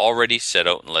are already set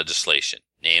out in legislation,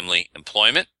 namely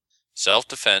employment,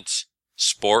 self-defense,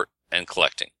 sport, and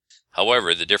collecting.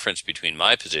 However, the difference between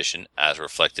my position, as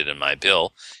reflected in my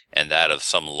bill, and that of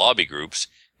some lobby groups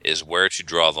is where to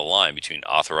draw the line between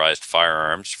authorized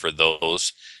firearms for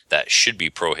those that should be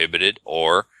prohibited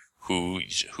or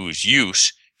whose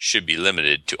use should be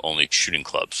limited to only shooting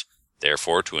clubs.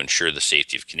 Therefore, to ensure the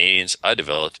safety of Canadians, I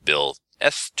developed Bill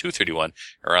S-231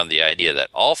 around the idea that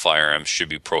all firearms should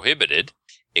be prohibited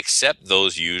except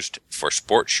those used for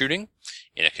sport shooting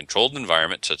in a controlled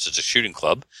environment such as a shooting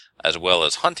club, as well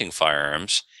as hunting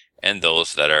firearms and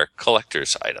those that are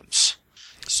collector's items.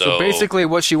 So basically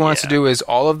what she wants to do is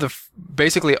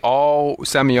basically all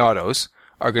semi-autos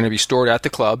are going to be stored at the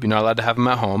club. You're not allowed to have them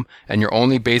at home, and you're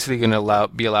only basically going to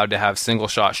be allowed to have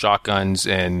single-shot shotguns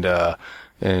and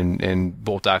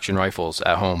bolt-action rifles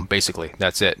at home. Basically,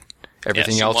 that's it.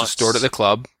 Everything else is stored at the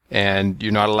club, and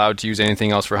you're not allowed to use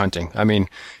anything else for hunting. I mean,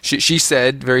 she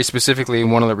said very specifically in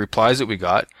one of the replies that we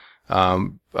got.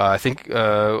 I think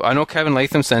I know Kevin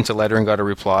Latham sent a letter and got a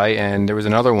reply, and there was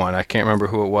another one. I can't remember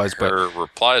who it was, but her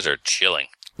replies are chilling.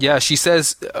 Yeah, she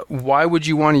says, why would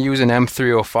you want to use an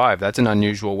M305? That's an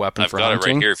unusual weapon for hunting. I've got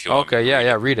it right here if you want. Okay,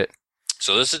 yeah, read it.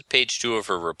 So this is page 2 of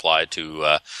her reply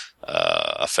to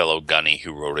a fellow gunny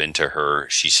who wrote into her.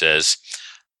 She says,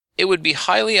 it would be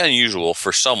highly unusual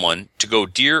for someone to go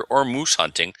deer or moose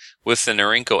hunting with the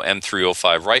Norinco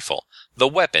M305 rifle, the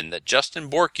weapon that Justin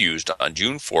Bork used on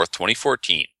June 4th,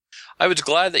 2014. I was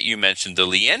glad that you mentioned the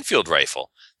Lee Enfield rifle,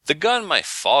 the gun my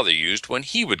father used when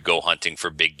he would go hunting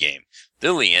for big game.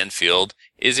 The Lee Enfield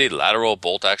is a lateral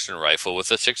bolt-action rifle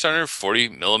with a 640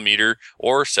 millimeter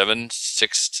or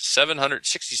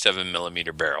 767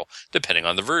 millimeter barrel, depending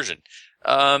on the version.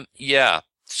 Yeah.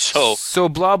 So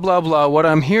blah, blah, blah. What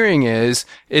I'm hearing is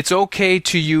it's okay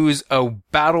to use a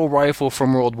battle rifle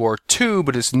from World War II,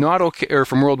 but it's not okay, or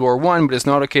from World War I, but it's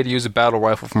not okay to use a battle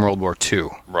rifle from World War II.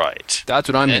 Right. That's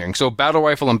what I'm hearing. So battle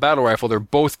rifle and battle rifle, they're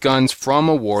both guns from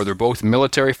a war. They're both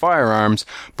military firearms,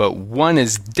 but one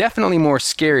is definitely more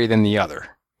scary than the other.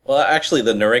 Well, actually,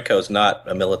 the Norinco is not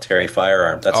a military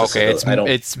firearm. That's okay.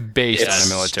 It's based on a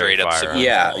military firearm.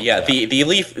 Yeah. The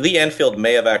Lee Enfield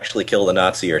may have actually killed a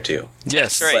Nazi or two.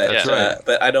 Yes, that's right.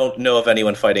 But I don't know of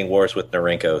anyone fighting wars with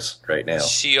Norincos right now.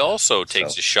 She also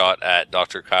takes a shot at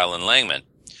Dr. Kylan Langman.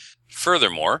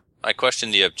 Furthermore, I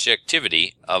question the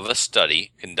objectivity of a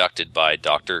study conducted by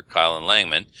Dr. Kylan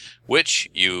Langman, which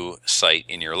you cite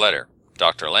in your letter.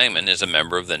 Dr. Langman is a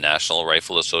member of the National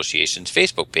Rifle Association's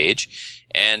Facebook page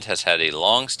and has had a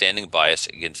long-standing bias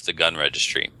against the gun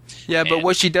registry. Yeah, but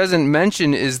what she doesn't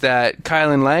mention is that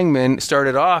Kylan Langman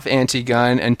started off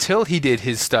anti-gun until he did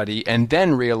his study and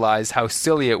then realized how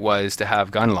silly it was to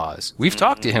have gun laws. We've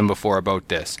talked to him before about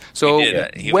this. So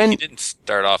he didn't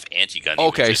start off anti-gun.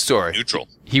 Okay, he was sorry. Neutral.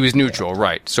 He was neutral,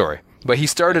 right? Sorry. But he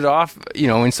started off,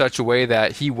 in such a way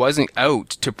that he wasn't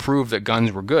out to prove that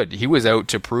guns were good. He was out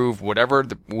to prove whatever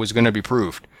was going to be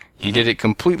proved. He did it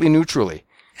completely neutrally.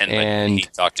 And he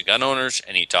talked to gun owners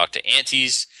and he talked to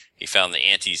antis. He found the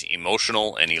antis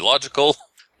emotional and illogical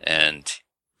and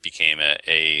became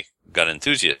a gun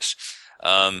enthusiast.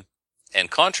 And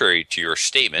contrary to your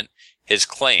statement, his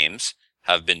claims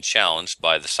have been challenged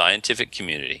by the scientific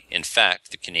community. In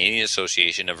fact, the Canadian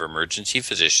Association of Emergency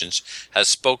Physicians has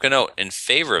spoken out in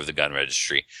favor of the gun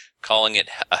registry, calling it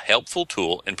a helpful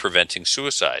tool in preventing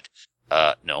suicide.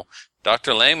 No.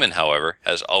 Dr. Langman, however,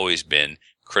 has always been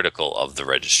critical of the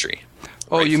registry.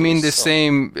 Oh, you mean the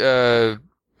same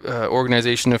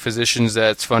organization of physicians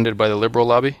that's funded by the Liberal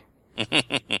lobby?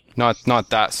 Not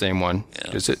that same one,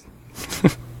 is it?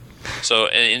 So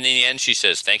in the end, she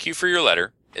says, thank you for your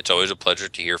letter. It's always a pleasure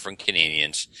to hear from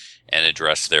Canadians and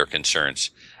address their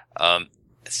concerns.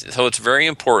 So it's very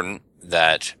important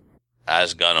that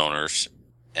as gun owners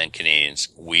and Canadians,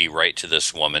 we write to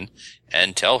this woman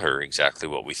and tell her exactly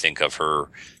what we think of her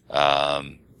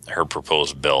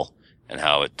proposed bill and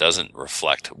how it doesn't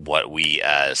reflect what we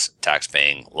as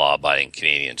tax-paying, law-abiding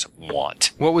Canadians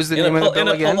want. What was the name of the bill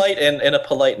again? In a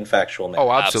polite and factual manner. Oh,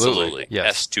 absolutely.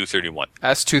 Yes. S-231.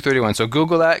 S-231. So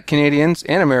Google that, Canadians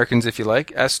and Americans, if you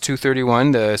like.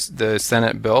 S-231, the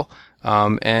Senate bill.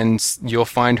 And you'll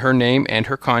find her name and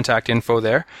her contact info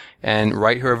there. And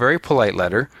write her a very polite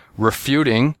letter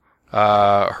refuting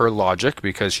her logic,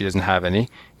 because she doesn't have any.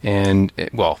 And, I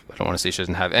don't want to say she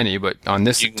doesn't have any, but on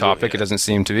this topic, it doesn't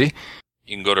seem to be.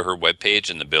 You can go to her webpage,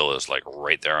 and the bill is like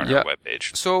right there on her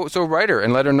webpage. So write her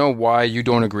and let her know why you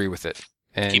don't agree with it.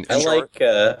 And Keep I like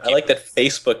that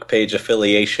Facebook page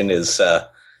affiliation is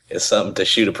something to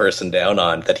shoot a person down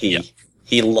on. That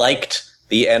he liked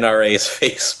the NRA's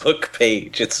Facebook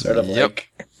page. It's sort of like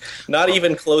not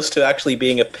even close to actually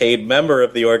being a paid member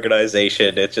of the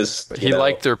organization. It just but he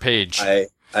liked their page.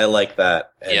 I like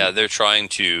that. And they're trying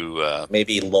to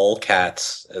maybe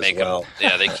lolcats as well.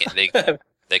 They can't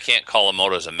they can't call him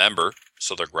out as a member,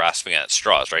 so they're grasping at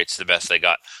straws, right? It's the best they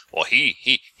got. Well,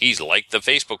 he's liked the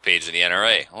Facebook page of the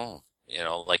NRA. Oh,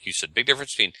 like you said, big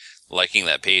difference between liking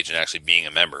that page and actually being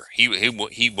a member. He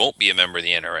won't be a member of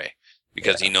the NRA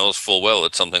because he knows full well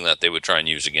it's something that they would try and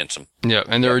use against him. Yeah,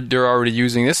 and they're already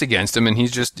using this against him, and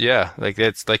he's just like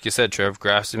it's like you said, Trev,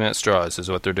 grasping at straws is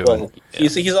what they're doing. Well,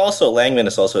 he's also Langman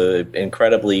is also an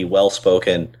incredibly well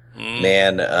spoken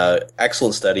man.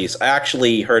 Excellent studies. I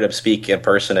actually heard him speak in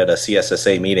person at a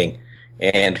CSSA meeting,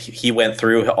 and he went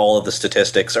through all of the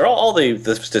statistics, or all the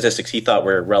statistics he thought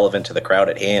were relevant to the crowd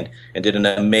at hand, and did an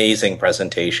amazing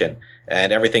presentation.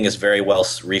 And everything is very well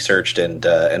researched and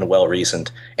well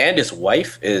reasoned. And his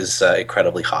wife is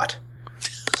incredibly hot.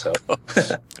 So,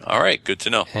 all right, good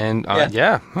to know. And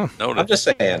Noted. I'm just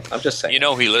saying.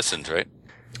 He listens, right?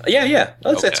 Yeah.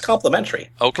 It's complimentary.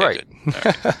 Okay, right. Good. All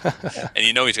right.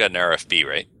 And he's got an RFB,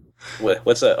 right?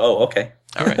 What's that? Oh, okay.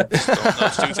 All right.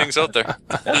 Those two things out there.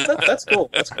 That's cool.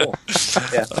 That's cool.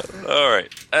 Yeah. All right.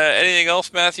 Anything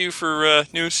else, Matthew, for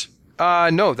news?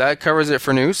 No, that covers it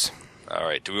for news. All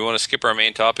right. Do we want to skip our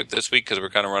main topic this week because we're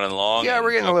kind of running long? Yeah,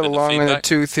 we're getting a little long in the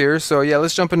tooth here. So,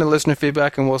 let's jump into listener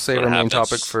feedback, and we'll save our main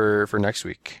topic for next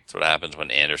week. That's what happens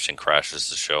when Anderson crashes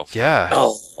the show. Yeah.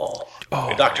 Oh.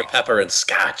 Dr. Pepper and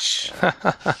Scotch.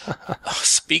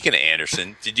 Speaking of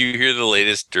Anderson, did you hear the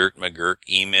latest Dirt McGurk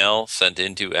email sent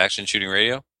into Action Shooting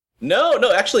Radio?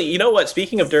 No. Actually, you know what?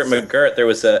 Speaking of Dirt McGirt, there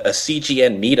was a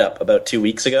CGN meetup about 2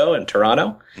 weeks ago in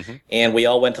Toronto, and we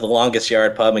all went to the Longest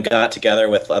Yard pub and got together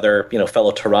with other,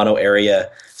 fellow Toronto area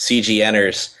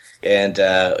CGNers, and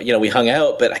we hung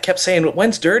out. But I kept saying,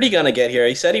 "When's Dirty gonna get here?"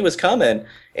 He said he was coming,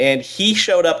 and he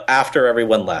showed up after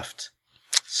everyone left.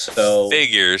 So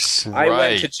figures. I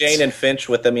went to Jane and Finch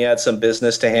with him. He had some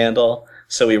business to handle.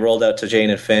 So we rolled out to Jane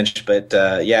and Finch, but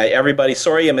everybody,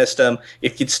 sorry you missed him.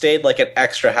 If you'd stayed like an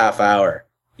extra half hour,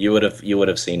 you would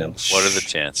have seen him. What are the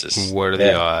chances? What are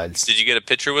the odds? Did you get a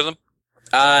picture with him?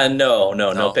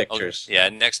 No pictures. Okay. Yeah,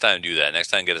 next time do that. Next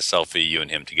time get a selfie, you and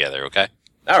him together, okay?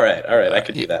 All right, I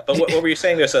could do that. But what were you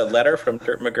saying? There's a letter from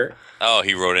Dirt McGirt? Oh,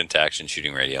 he wrote into Action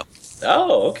Shooting Radio.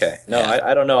 Oh, okay. No, yeah.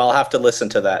 I don't know. I'll have to listen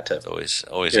to that to always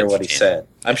hear what he said.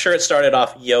 I'm sure it started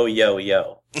off yo, yo,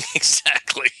 yo.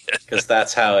 Exactly. Because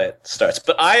that's how it starts.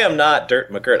 But I am not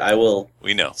Dirt McGirt. I will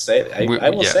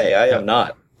say I am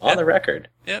not. On the record.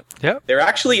 Yep. There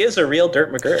actually is a real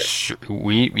Dirt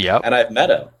McGirt. And I've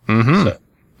met him. Mm-hmm. So,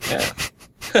 yeah.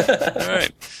 All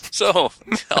right. So,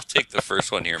 I'll take the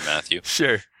first one here, Matthew.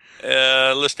 Sure.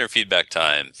 Listener feedback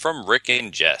time from Rick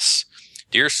and Jess.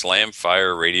 Dear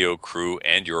Slamfire Radio crew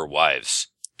and your wives,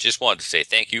 just wanted to say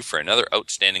thank you for another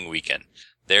outstanding weekend.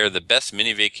 They're the best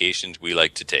mini vacations we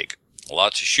like to take.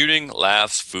 Lots of shooting,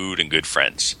 laughs, food, and good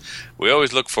friends. We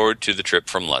always look forward to the trip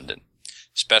from London.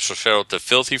 Special shout out to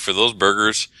Filthy for those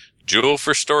burgers, Jewel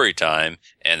for story time,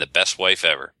 and the best wife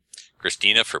ever,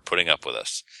 Christina, for putting up with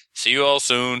us. See you all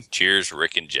soon. Cheers,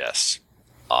 Rick and Jess.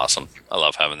 Awesome. I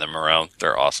love having them around.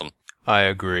 They're awesome. I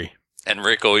agree. And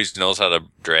Rick always knows how to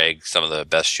drag some of the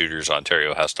best shooters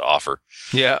Ontario has to offer.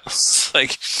 Yeah. It's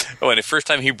like, when the first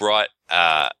time he brought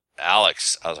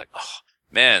Alex, I was like, oh,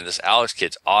 man, this Alex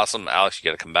kid's awesome. Alex, you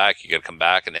got to come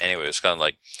back. And anyway, it was kind of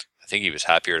like, I think he was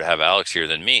happier to have Alex here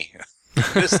than me.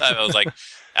 This time I was like,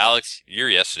 Alex, you're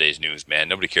yesterday's news, man.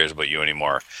 Nobody cares about you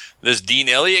anymore. This Dean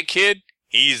Elliott kid,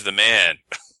 he's the man.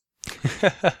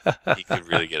 He could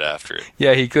really get after it.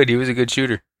 Yeah, he could. He was a good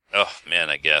shooter. Oh, man,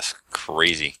 I guess.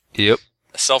 Crazy. Yep.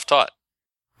 Self-taught.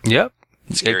 Yep.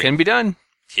 Scary. It can be done.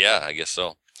 Yeah, I guess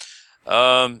so.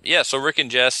 So Rick and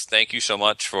Jess, thank you so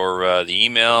much for the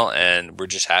email, and we're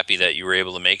just happy that you were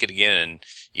able to make it again, and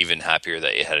even happier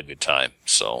that you had a good time.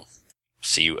 So,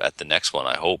 see you at the next one,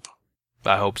 I hope.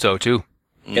 I hope so, too.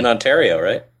 In Ontario,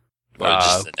 right? Or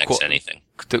just the next anything.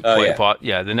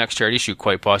 The next charity shoot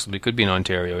quite possibly could be in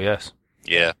Ontario, yes.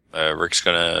 Yeah, Rick's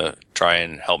gonna try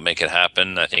and help make it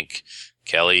happen. I think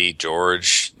Kelly,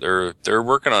 George, they're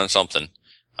working on something.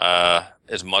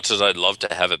 As much as I'd love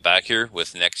to have it back here,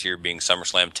 with next year being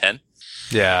SummerSlam 10.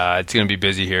 Yeah, it's gonna be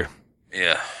busy here.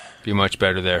 Yeah. Be much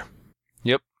better there.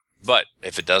 Yep. But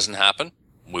if it doesn't happen,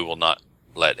 we will not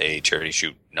let a charity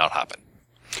shoot not happen.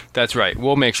 That's right.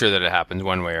 We'll make sure that it happens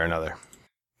one way or another.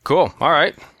 Cool. All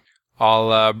right.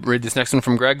 I'll read this next one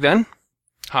from Greg then.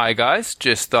 Hi, guys.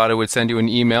 Just thought I would send you an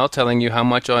email telling you how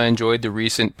much I enjoyed the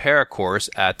recent para course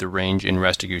at the range in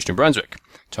Restigouche, New Brunswick.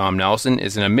 Tom Nelson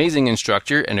is an amazing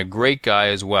instructor and a great guy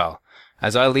as well.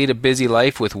 As I lead a busy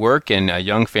life with work and a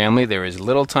young family, there is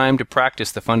little time to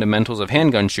practice the fundamentals of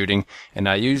handgun shooting, and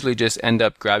I usually just end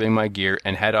up grabbing my gear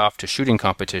and head off to shooting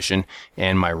competition,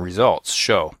 and my results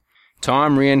show.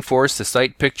 Tom reinforced the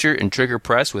sight picture and trigger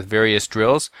press with various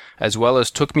drills, as well as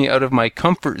took me out of my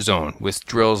comfort zone with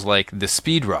drills like the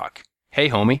speed rock. Hey,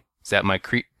 homie, is that my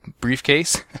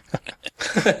briefcase?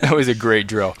 That was a great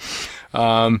drill.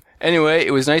 Anyway,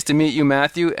 it was nice to meet you,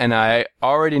 Matthew, and I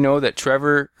already know that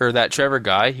Trevor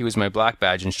guy, he was my black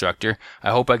badge instructor.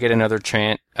 I hope I get another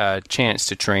chance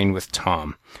to train with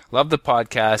Tom. Love the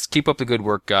podcast. Keep up the good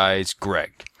work, guys.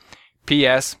 Greg.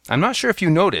 P.S. I'm not sure if you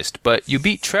noticed, but you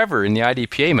beat Trevor in the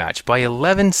IDPA match by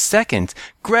 11 seconds.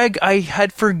 Greg, I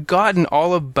had forgotten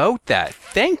all about that.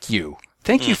 Thank you.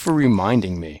 Thank you for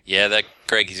reminding me. Yeah, that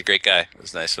Greg, he's a great guy. It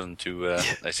was nice of him to do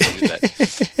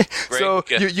that. Greg, so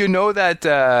you know that?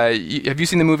 Have you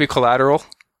seen the movie Collateral?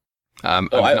 I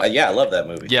love that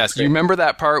movie. Yes, you remember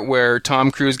that part where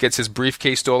Tom Cruise gets his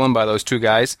briefcase stolen by those two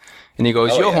guys, and he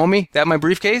goes, homie, that my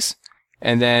briefcase?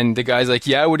 And then the guy's like,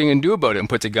 yeah, what are you going to do about it? And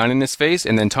puts a gun in his face.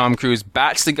 And then Tom Cruise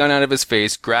bats the gun out of his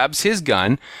face, grabs his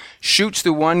gun, shoots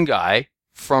the one guy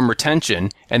from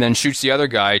retention, and then shoots the other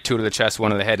guy, two to the chest,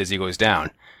 one to the head as he goes down.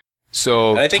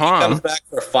 So and I think Tom, he comes back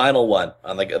for a final one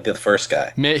on the first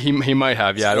guy. He might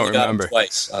have, yeah, I don't remember.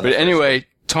 Twice but anyway,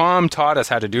 Tom taught us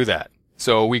how to do that.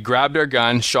 So we grabbed our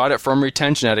gun, shot it from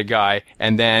retention at a guy,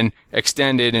 and then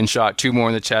extended and shot two more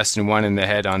in the chest and one in the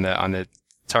head on the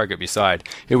target beside.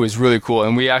 It was really cool,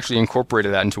 and we actually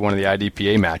incorporated that into one of the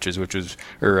IDPA matches,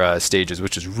 stages,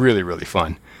 which is really, really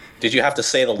fun. Did you have to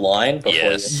say the line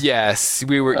before? Yes,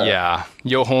 we were.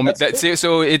 Yo, homie.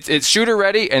 So it's shooter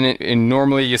ready, and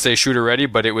normally you say shooter ready,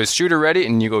 but it was shooter ready,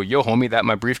 and you go, yo, homie, that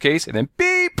my briefcase, and then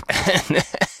beep.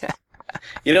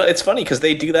 You know, it's funny because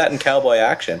they do that in Cowboy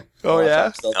Action. Oh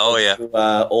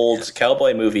yeah. Old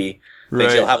cowboy movie.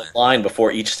 Right. You'll have a line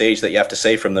before each stage that you have to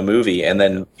say from the movie, and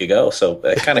then you go. So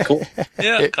kind of cool.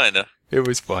 Yeah, kind of. It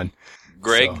was fun.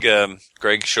 Greg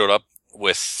showed up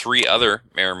with 3 other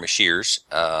Miramichiers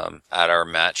at our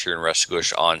match here in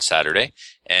Restigouche on Saturday,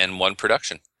 and 1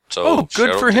 production. So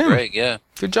good for him. Greg, yeah,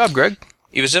 good job, Greg.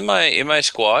 He was in my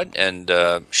squad and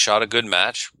shot a good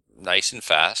match, nice and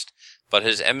fast. But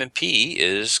his M&P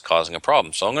is causing a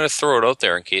problem. So I'm going to throw it out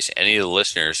there in case any of the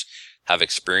listeners have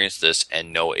experienced this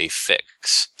and know a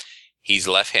fix. He's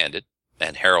left-handed,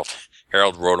 and Harold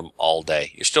rode him all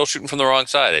day. You're still shooting from the wrong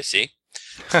side, I see.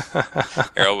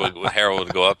 Harold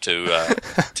would go up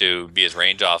to be his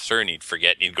range officer, and he'd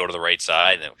forget, and he'd go to the right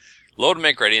side, and load and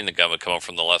make ready, and the gun would come up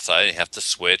from the left side, and he'd have to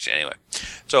switch. Anyway,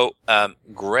 so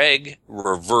Greg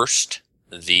reversed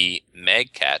the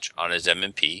mag catch on his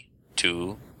M&P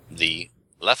to the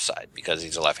left side because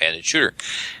he's a left-handed shooter.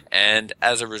 And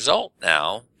as a result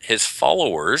now, his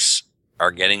followers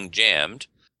are getting jammed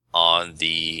on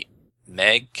the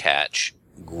mag catch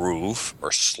groove,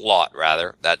 or slot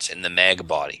rather, that's in the mag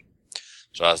body.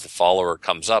 So as the follower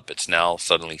comes up, it's now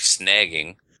suddenly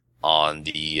snagging on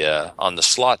the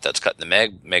slot that's cut in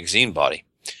the magazine body.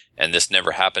 And this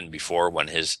never happened before when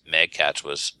his mag catch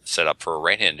was set up for a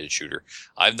right-handed shooter.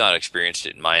 I've not experienced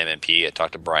it in my M&P. I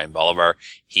talked to Brian Bolivar.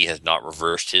 He has not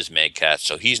reversed his mag catch,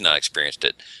 so he's not experienced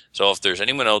it. So if there's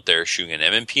anyone out there shooting an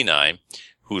M&P 9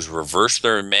 who's reversed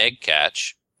their mag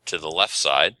catch to the left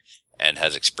side and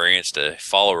has experienced a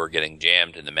follower getting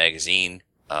jammed in the magazine,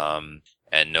 and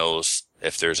knows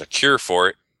if there's a cure for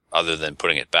it other than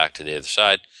putting it back to the other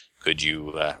side, could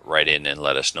you write in and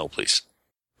let us know, please?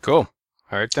 Cool.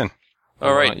 All right, then.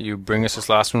 All right. You bring us this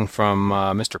last one from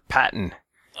Mr. Patton.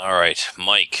 All right,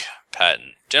 Mike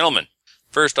Patton. Gentlemen,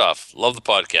 first off, love the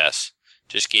podcast.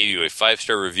 Just gave you a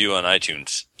 5-star review on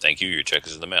iTunes. Thank you. Your check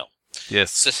is in the mail.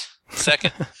 Yes.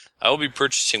 Second, I will be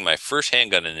purchasing my first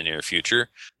handgun in the near future.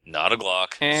 Not a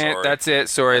Glock. Sorry. That's it.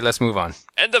 Sorry, let's move on.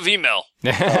 End of email.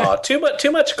 Too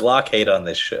much Glock hate on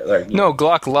this show. No,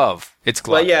 Glock love. It's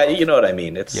Glock. Well, yeah, you know what I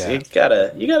mean. It's you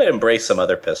gotta embrace some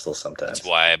other pistols sometimes. That's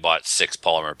why I bought 6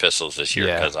 polymer pistols this year,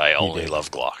 because I only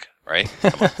love Glock. Right?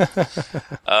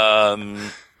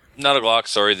 Not a Glock.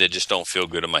 Sorry, they just don't feel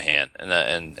good in my hand, and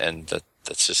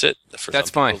that's just it.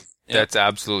 That's fine. People, yeah. That's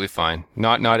absolutely fine.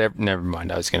 Never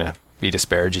mind. I was gonna be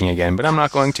disparaging again, but I'm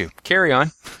not going to. Carry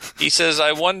on. He says,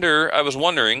 I was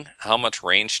wondering how much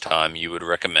range time you would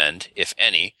recommend, if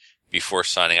any, before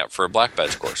signing up for a black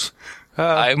badge course.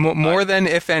 More than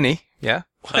if any, yeah.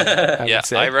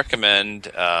 I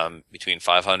recommend between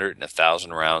 500 and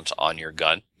 1,000 rounds on your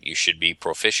gun You should be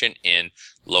proficient in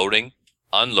loading,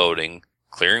 unloading,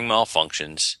 clearing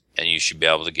malfunctions, and you should be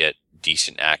able to get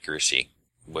decent accuracy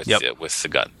with the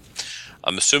gun.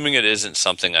 I'm assuming it isn't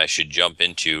something I should jump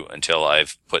into until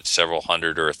I've put several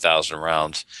hundred or 1,000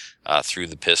 rounds through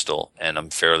the pistol, and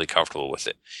I'm fairly comfortable with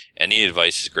it. Any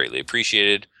advice is greatly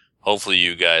appreciated. Hopefully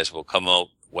you guys will come out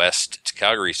west to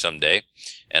Calgary someday,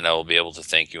 and I will be able to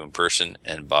thank you in person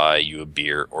and buy you a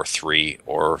beer or 3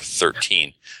 or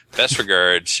 13. Best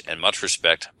regards and much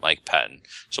respect, Mike Patton.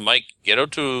 So Mike, get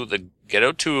out to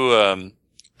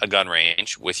a gun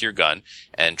range with your gun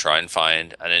and try and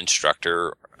find an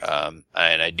instructor. And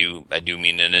I do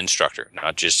mean an instructor,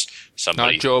 not just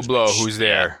somebody. Not Joe Blow who's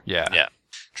there. Yeah.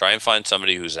 Try and find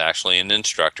somebody who's actually an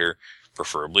instructor,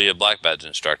 preferably a black badge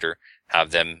instructor.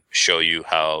 Have them show you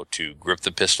how to grip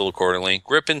the pistol accordingly,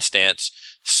 grip and stance,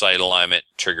 sight alignment,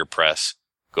 trigger press.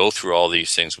 Go through all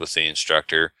these things with the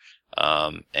instructor,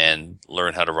 and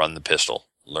learn how to run the pistol.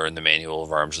 Learn the manual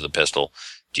of arms of the pistol.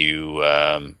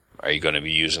 Are you going to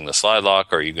be using the slide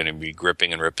lock? Are you going to be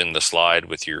gripping and ripping the slide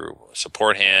with your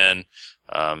support hand?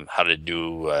 How to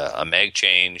do a mag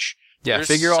change? Yeah,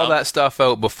 figure all that stuff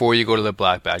out before you go to the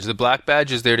black badge. The black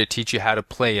badge is there to teach you how to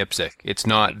play IPSC. It's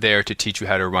not there to teach you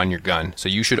how to run your gun. So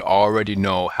you should already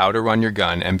know how to run your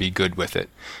gun and be good with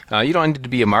it. You don't need to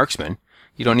be a marksman.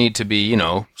 You don't need to be,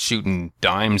 shooting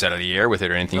dimes out of the air with it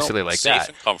or anything silly like that. Safe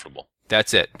and comfortable.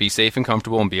 That's it. Be safe and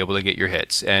comfortable and be able to get your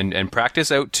hits. And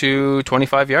practice out to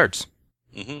 25 yards.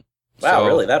 Mm-hmm. Wow,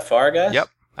 really? That far, guys? Yep,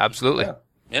 absolutely. Yeah.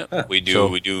 Yeah, we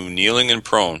do kneeling and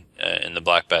prone in the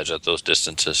black badge at those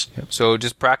distances. Yep. So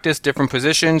just practice different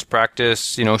positions.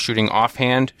 Practice, shooting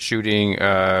offhand,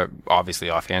 obviously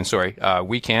offhand.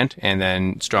 Weak hand, and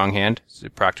then strong hand. So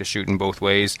practice shooting both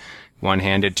ways,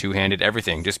 one-handed, two-handed,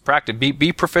 everything. Just practice.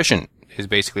 Be proficient is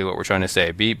basically what we're trying to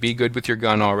say. Be good with your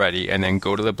gun already, and then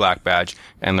go to the black badge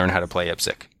and learn how to play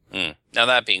IPSC. Now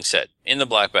that being said, in the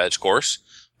black badge course,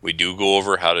 we do go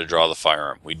over how to draw the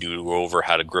firearm. We do go over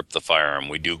how to grip the firearm.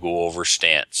 We do go over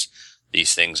stance.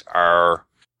 These things are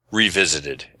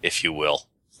revisited, if you will.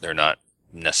 They're not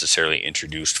necessarily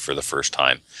introduced for the first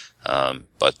time.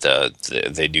 But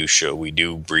they do show, we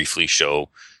do briefly show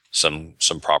some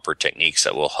proper techniques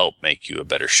that will help make you a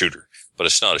better shooter. But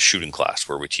it's not a shooting class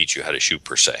where we teach you how to shoot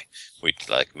per se.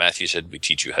 Like Matthew said, we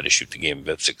teach you how to shoot the game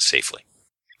of IPSC safely.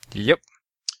 Yep.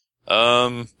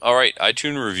 All right,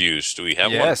 iTunes reviews. Do we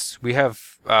have one? Yes, we have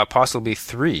possibly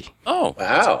 3. Oh,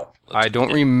 wow. I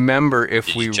don't remember if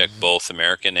Did we you check both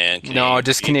American and Canadian. No,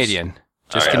 just Canadian.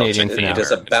 Just All right, Canadian for now. It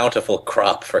is a bountiful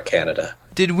crop for Canada.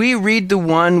 Did we read the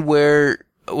one where?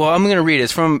 Well, I'm going to read it.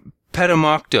 It's from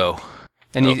Petamocto,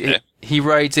 and he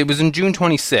writes. It was in June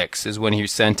 26 is when he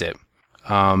sent it.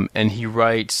 And he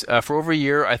writes, for over a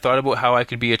year, I thought about how I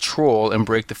could be a troll and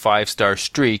break the 5-star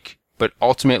streak, but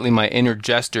ultimately my inner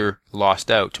jester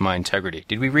lost out to my integrity.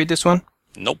 Did we read this one?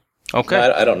 Nope. Okay.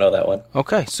 No, I don't know that one.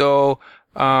 Okay. So,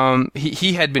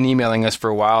 he had been emailing us for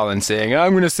a while and saying,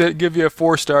 I'm going to give you a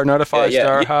 4-star, not a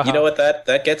 5-star. Yeah. You know what?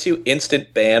 That gets you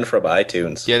instant ban from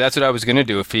iTunes. Yeah, that's what I was going to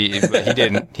do but he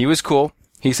didn't. He was cool.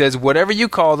 He says, whatever you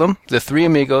call them, the 3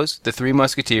 amigos, the 3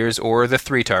 musketeers, or the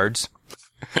 3 tards.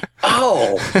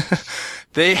 Oh!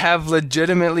 They have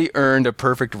legitimately earned a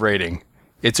perfect rating.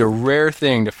 It's a rare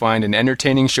thing to find an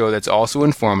entertaining show that's also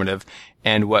informative,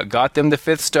 and what got them the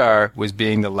 5th star was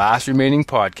being the last remaining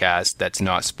podcast that's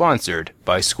not sponsored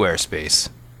by Squarespace.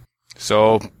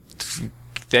 So,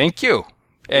 thank you.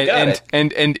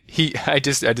 And he, I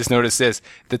just noticed this.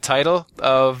 The title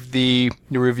of the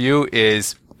review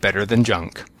is Better Than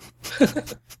Junk.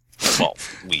 Well,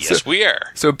 yes, we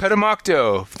are. So,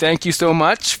 Petamocto, thank you so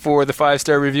much for the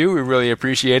 5-star review. We really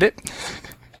appreciate it.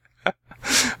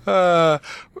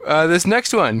 This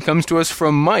next one comes to us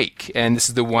from Mike, and this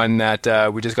is the one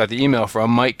that we just got the email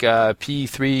from, Mike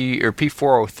P3 or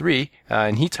P403,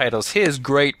 and he titles his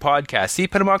Great Podcast. See,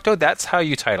 Petamocto, that's how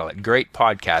you title it. Great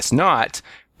Podcast, not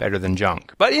Better Than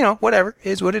Junk. But, whatever,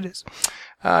 is what it is.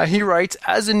 He writes,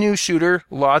 as a new shooter,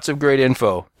 lots of great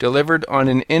info, delivered on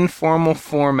an informal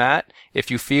format.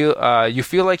 If you feel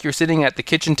like you're sitting at the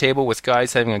kitchen table with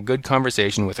guys having a good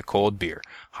conversation with a cold beer.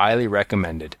 Highly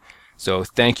recommended. So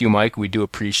thank you, Mike. We do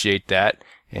appreciate that.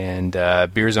 And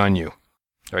beer's on you.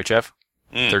 All right, Jeff?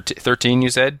 13, you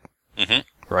said? Mm-hmm.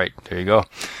 Right. There you go.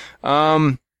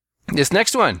 This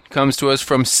next one comes to us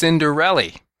from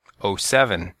Cinderelli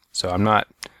 07. So I'm not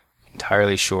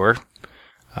entirely sure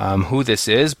who this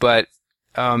is, but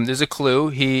there's a clue.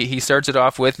 He starts it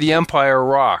off with "The Empire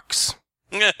rocks,"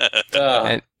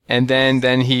 and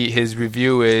then his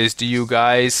review is, "Do you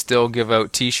guys still give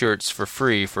out T-shirts for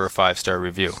free for a 5-star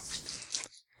review?"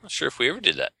 Not sure if we ever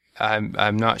did that.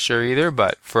 I'm not sure either,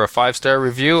 but for a 5-star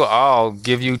review, I'll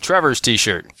give you Trevor's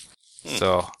t-shirt.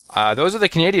 So those are the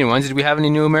Canadian ones. Did we have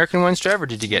any new American ones, Trevor?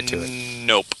 Did you get to it?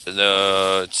 Nope.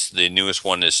 The newest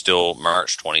one is still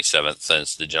March 27th, and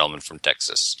it's the gentleman from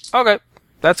Texas. Okay,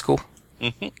 that's cool.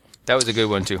 Mm-hmm. That was a good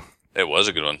one too. It was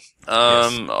a good one.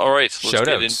 All right, let's get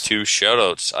Shout-outs. into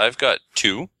shout-outs. I've got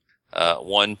 2.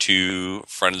 One to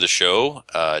friend of the show,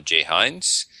 Jay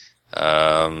Hines.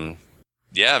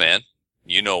 Yeah, man.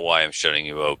 You know why I'm shouting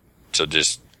you out, so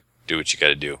just do what you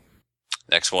gotta do.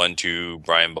 Next one to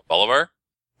Brian Bolivar.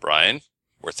 Brian,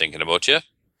 we're thinking about you,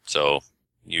 so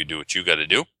you do what you gotta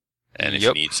do. And if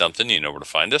you need something, you know where to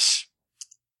find us.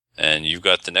 And you've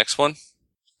got the next one?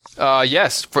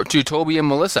 Yes, to Toby and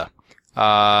Melissa.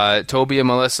 Toby and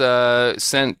Melissa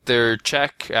sent their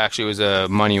check. Actually, it was a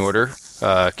money order,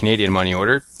 Canadian money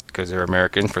order, because they're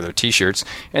American for their t-shirts,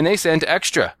 and they sent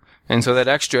extra. And so that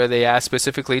extra they asked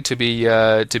specifically to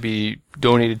be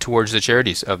donated towards the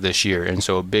charities of this year. And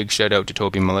so a big shout out to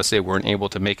Toby and Melissa. They weren't able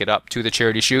to make it up to the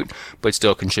charity shoot, but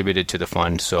still contributed to the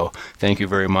fund. So thank you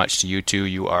very much to you two.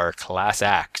 You are class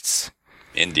acts.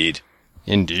 Indeed.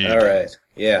 All right.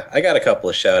 Yeah, I got a couple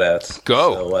of shout outs.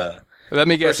 Go. So, let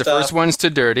me guess. The first one's to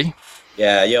Dirty.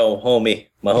 Yeah, yo, homie.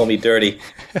 My homie Dirty.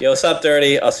 Yo, what's up,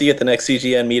 Dirty? I'll see you at the next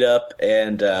CGN meetup.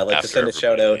 And I'd like to send a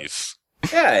shout out.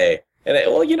 Yeah. And,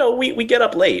 well, you know, we get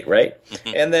up late, right?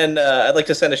 And then I'd like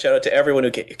to send a shout-out to everyone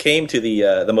who came to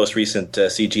the most recent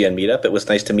CGN meetup. It was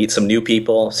nice to meet some new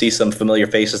people, see some familiar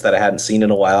faces that I hadn't seen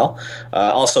in a while.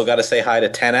 Also got to say hi to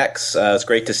 10X. It's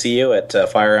great to see you at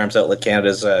Firearms Outlet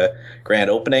Canada's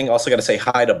grand opening. Also got to say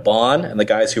hi to Bon and the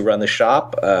guys who run the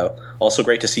shop. Also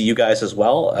great to see you guys as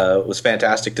well. It was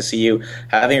fantastic to see you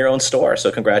having your own store,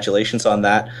 so congratulations on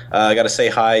that. I got to say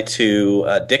hi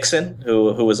to Dixon,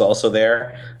 who was also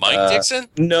there. Mike Dixon?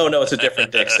 No, it's a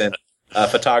different Dixon.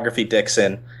 Photography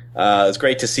Dixon. It was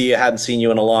great to see you. I hadn't seen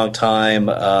you in a long time.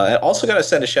 I also got to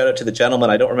send a shout out to the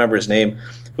gentleman, I don't remember his name,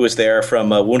 who was there from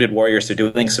Wounded Warriors. They're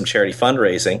doing some charity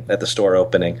fundraising at the store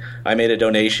opening. I made a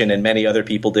donation and many other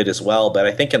people did as well, but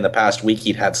I think in the past week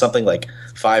he'd had something like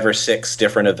 5 or 6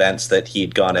 different events that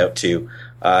he'd gone out to.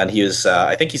 And he was,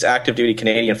 I think he's active duty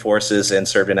Canadian Forces and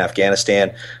served in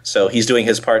Afghanistan. So he's doing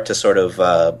his part to sort of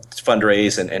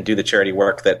fundraise and do the charity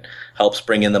work that helps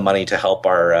bring in the money to help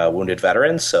our wounded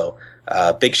veterans. So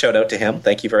big shout out to him.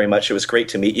 Thank you very much. It was great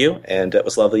to meet you, and it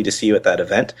was lovely to see you at that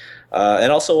event.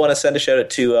 And also want to send a shout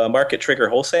out to Market Trigger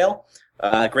Wholesale.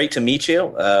 Great to meet you.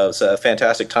 It was a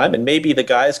fantastic time, and maybe the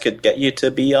guys could get you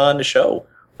to be on the show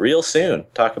real soon.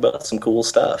 Talk about some cool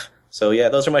stuff. So yeah,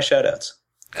 those are my shout outs.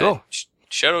 Cool.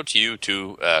 Shout out to you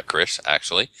too, Chris,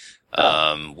 actually.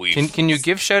 Can you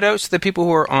give shout outs to the people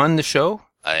who are on the show?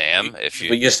 I am. If you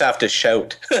We just have to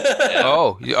shout.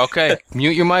 Oh, okay.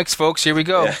 Mute your mics, folks. Here we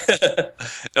go.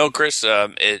 No, Chris, I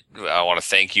want to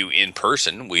thank you in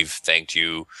person. We've thanked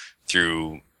you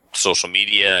through social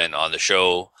media and on the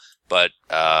show, but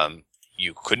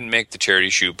you couldn't make the charity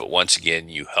shoot, but once again,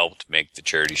 you helped make the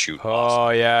charity shoot awesome. Oh,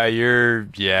 yeah.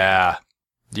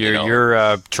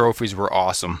 Your trophies were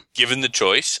awesome. Given the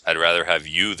choice, I'd rather have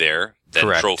you there than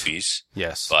Correct. trophies.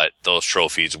 Yes. But those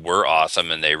trophies were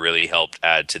awesome, and they really helped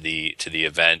add to the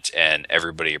event, and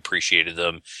everybody appreciated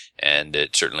them, and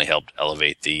it certainly helped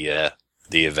elevate the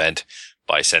event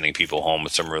by sending people home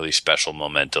with some really special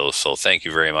mementos. So thank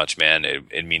you very much, man.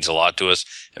 It means a lot to us.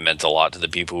 It meant a lot to the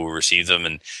people who received them,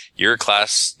 and you're a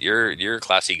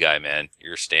classy guy, man.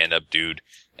 You're a stand-up dude,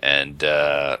 and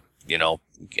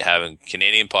having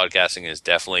Canadian podcasting is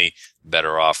definitely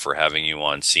better off for having you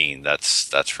on scene.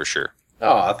 That's for sure.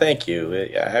 Oh, thank you.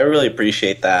 I really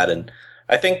appreciate that. And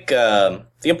I think the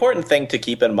important thing to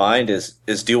keep in mind is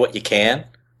do what you can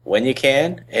when you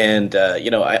can. And,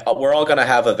 we're all going to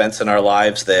have events in our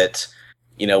lives that,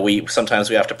 sometimes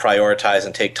we have to prioritize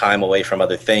and take time away from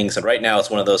other things. And right now is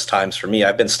one of those times for me.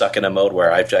 I've been stuck in a mode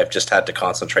where I've just had to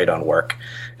concentrate on work.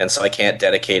 And so I can't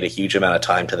dedicate a huge amount of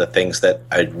time to the things that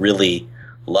I'd really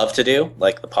love to do,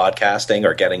 like the podcasting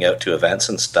or getting out to events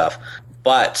and stuff.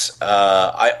 But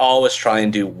I always try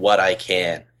and do what I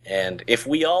can. And if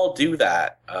we all do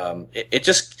that,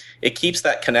 it keeps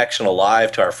that connection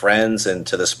alive to our friends and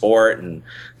to the sport and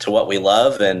to what we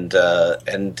love. And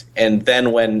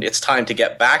then when it's time to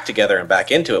get back together and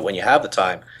back into it, when you have the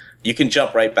time, you can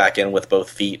jump right back in with both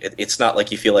feet. It's not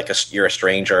like you feel like you're a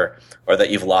stranger or that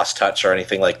you've lost touch or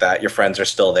anything like that. Your friends are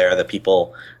still there. The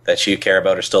people that you care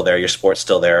about are still there. Your sport's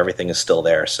still there. Everything is still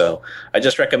there. So I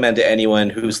just recommend to anyone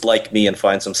who's like me and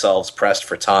finds themselves pressed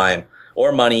for time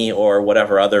or money or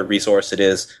whatever other resource it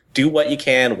is, do what you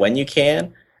can when you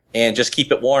can and just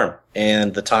keep it warm.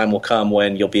 And the time will come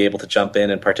when you'll be able to jump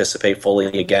in and participate fully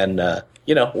again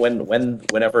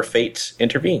whenever fate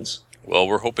intervenes. Well,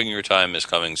 we're hoping your time is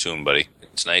coming soon, buddy.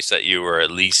 It's nice that you were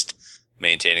at least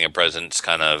maintaining a presence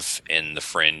kind of in the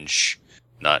fringe,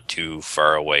 not too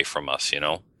far away from us,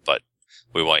 but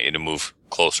we want you to move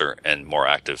closer and more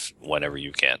active whenever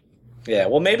you can. Yeah,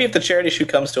 well, maybe if the charity shoot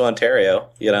comes to Ontario,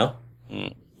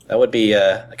 that would be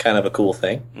kind of a cool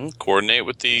thing. Coordinate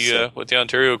with the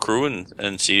Ontario crew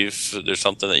and see if there's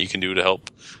something that you can do to help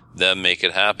them make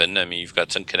it happen. I mean, you've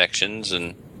got some connections,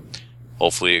 and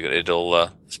hopefully it'll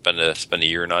spend a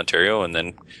year in Ontario, and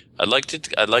then I'd like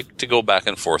to go back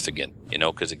and forth again,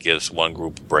 because it gives one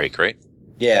group a break, right?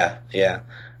 Yeah.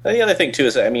 And the other thing too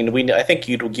is, I think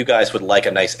you guys would like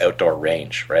a nice outdoor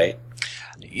range, right?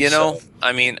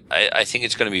 I think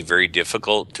it's going to be very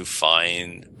difficult to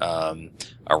find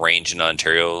a range in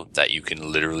Ontario that you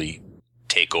can literally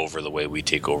take over the way we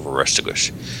take over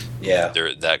Restigouche. Yeah.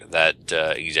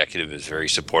 That executive is very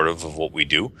supportive of what we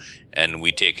do, and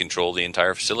we take control of the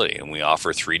entire facility, and we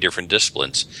offer 3 different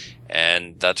disciplines,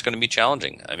 and that's going to be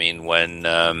challenging. I mean, when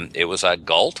it was at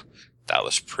Galt, that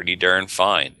was pretty darn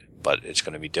fine, but it's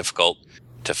going to be difficult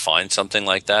to find something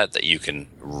like that you can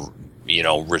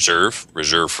reserve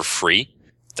for free,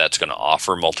 that's going to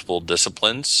offer multiple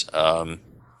disciplines.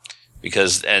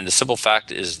 Because the simple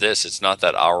fact is this, it's not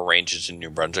that our ranges in New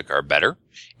Brunswick are better.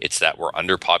 It's that we're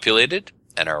underpopulated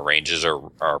and our ranges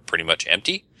are pretty much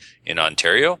empty. In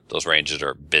Ontario, those ranges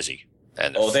are busy.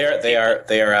 And they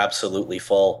are absolutely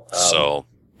full.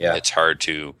 It's hard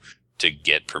to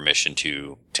get permission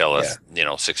to tell us,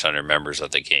 600 members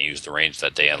that they can't use the range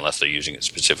that day unless they're using it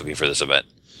specifically for this event.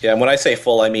 Yeah, and when I say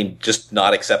full, I mean just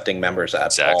not accepting members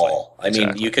at all. I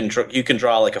mean, you can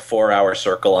draw like a 4-hour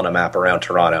circle on a map around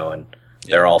Toronto, and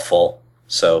they're all full.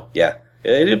 So, yeah,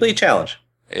 it'll be a challenge.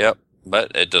 Yep,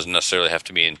 but it doesn't necessarily have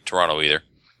to be in Toronto either.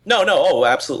 No, oh,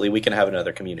 absolutely. We can have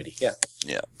another community, yeah.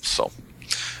 Yeah, so,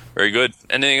 very good.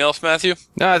 Anything else, Matthew?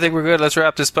 No, I think we're good. Let's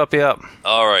wrap this puppy up.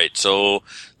 All right, so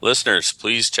listeners,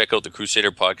 please check out the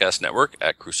Crusader Podcast Network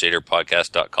at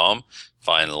crusaderpodcast.com.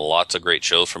 Find lots of great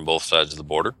shows from both sides of the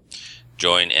border.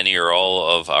 Join any or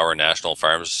all of our national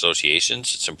farmers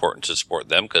associations. It's important to support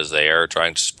them because they are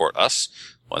trying to support us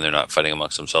when they're not fighting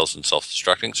amongst themselves and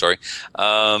self-destructing.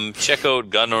 Check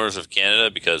out Gun Owners of Canada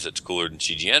because it's cooler than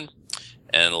CGN.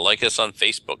 And like us on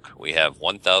Facebook. We have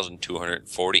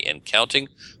 1,240 and counting.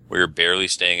 We're barely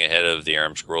staying ahead of the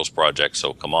Armed Squirrels Project,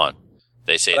 so come on.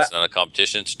 They say it's not a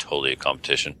competition. It's totally a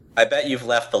competition. I bet you've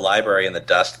left the library in the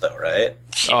dust, though, right?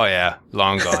 Oh, yeah.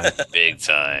 Long gone. Big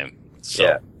time.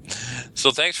 So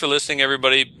thanks for listening,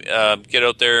 everybody. Get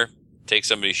out there. Take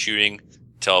somebody shooting.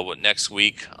 Tell what next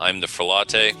week. I'm the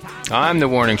Frelate. I'm the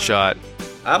Warning Shot.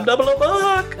 I'm Double O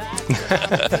Buck.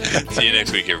 See you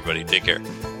next week, everybody. Take care.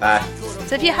 Bye.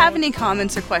 So if you have any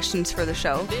comments or questions for the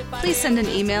show, please send an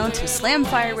email to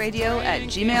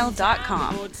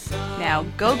slamfireradio@gmail.com. Now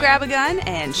go grab a gun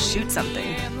and shoot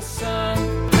something.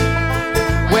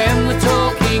 When the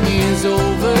talking is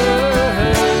over,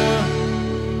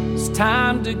 it's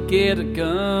time to get a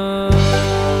gun.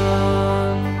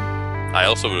 I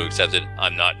also would have accepted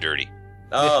I'm not dirty.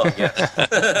 Oh, yes.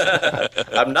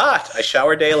 I'm not. I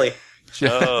shower daily.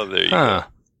 Oh, there you go.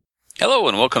 Hello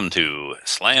and welcome to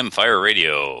Slam Fire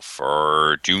Radio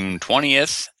for June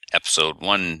 20th, episode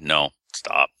 1. No,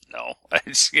 stop. No.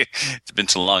 It's been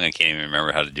so long I can't even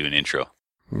remember how to do an intro.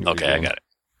 Okay, I got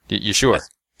it. You sure?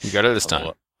 You got it this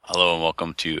time. Hello and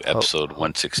welcome to episode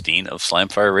 116 of Slam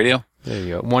Fire Radio. There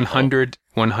you go.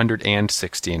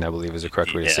 116, I believe, is the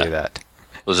correct way to say that.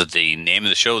 Was it the name of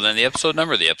the show, then the episode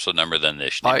number, the episode number, then the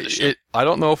name of the show? I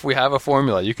don't know if we have a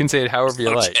formula. You can say it however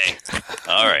you like.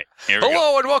 All right. Here we go.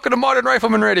 Hello and welcome to Modern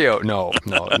Rifleman Radio. No,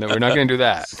 we're not going to do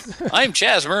that. I'm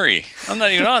Chaz Murray. I'm not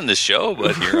even on this show,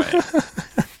 but here I am.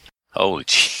 Holy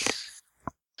gee.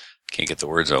 Can't get the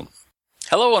words out.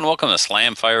 Hello and welcome to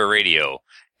Slam Fire Radio.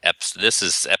 This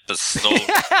is episode...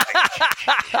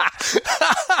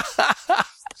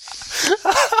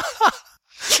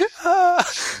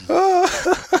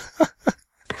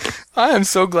 I am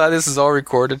so glad this is all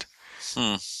recorded.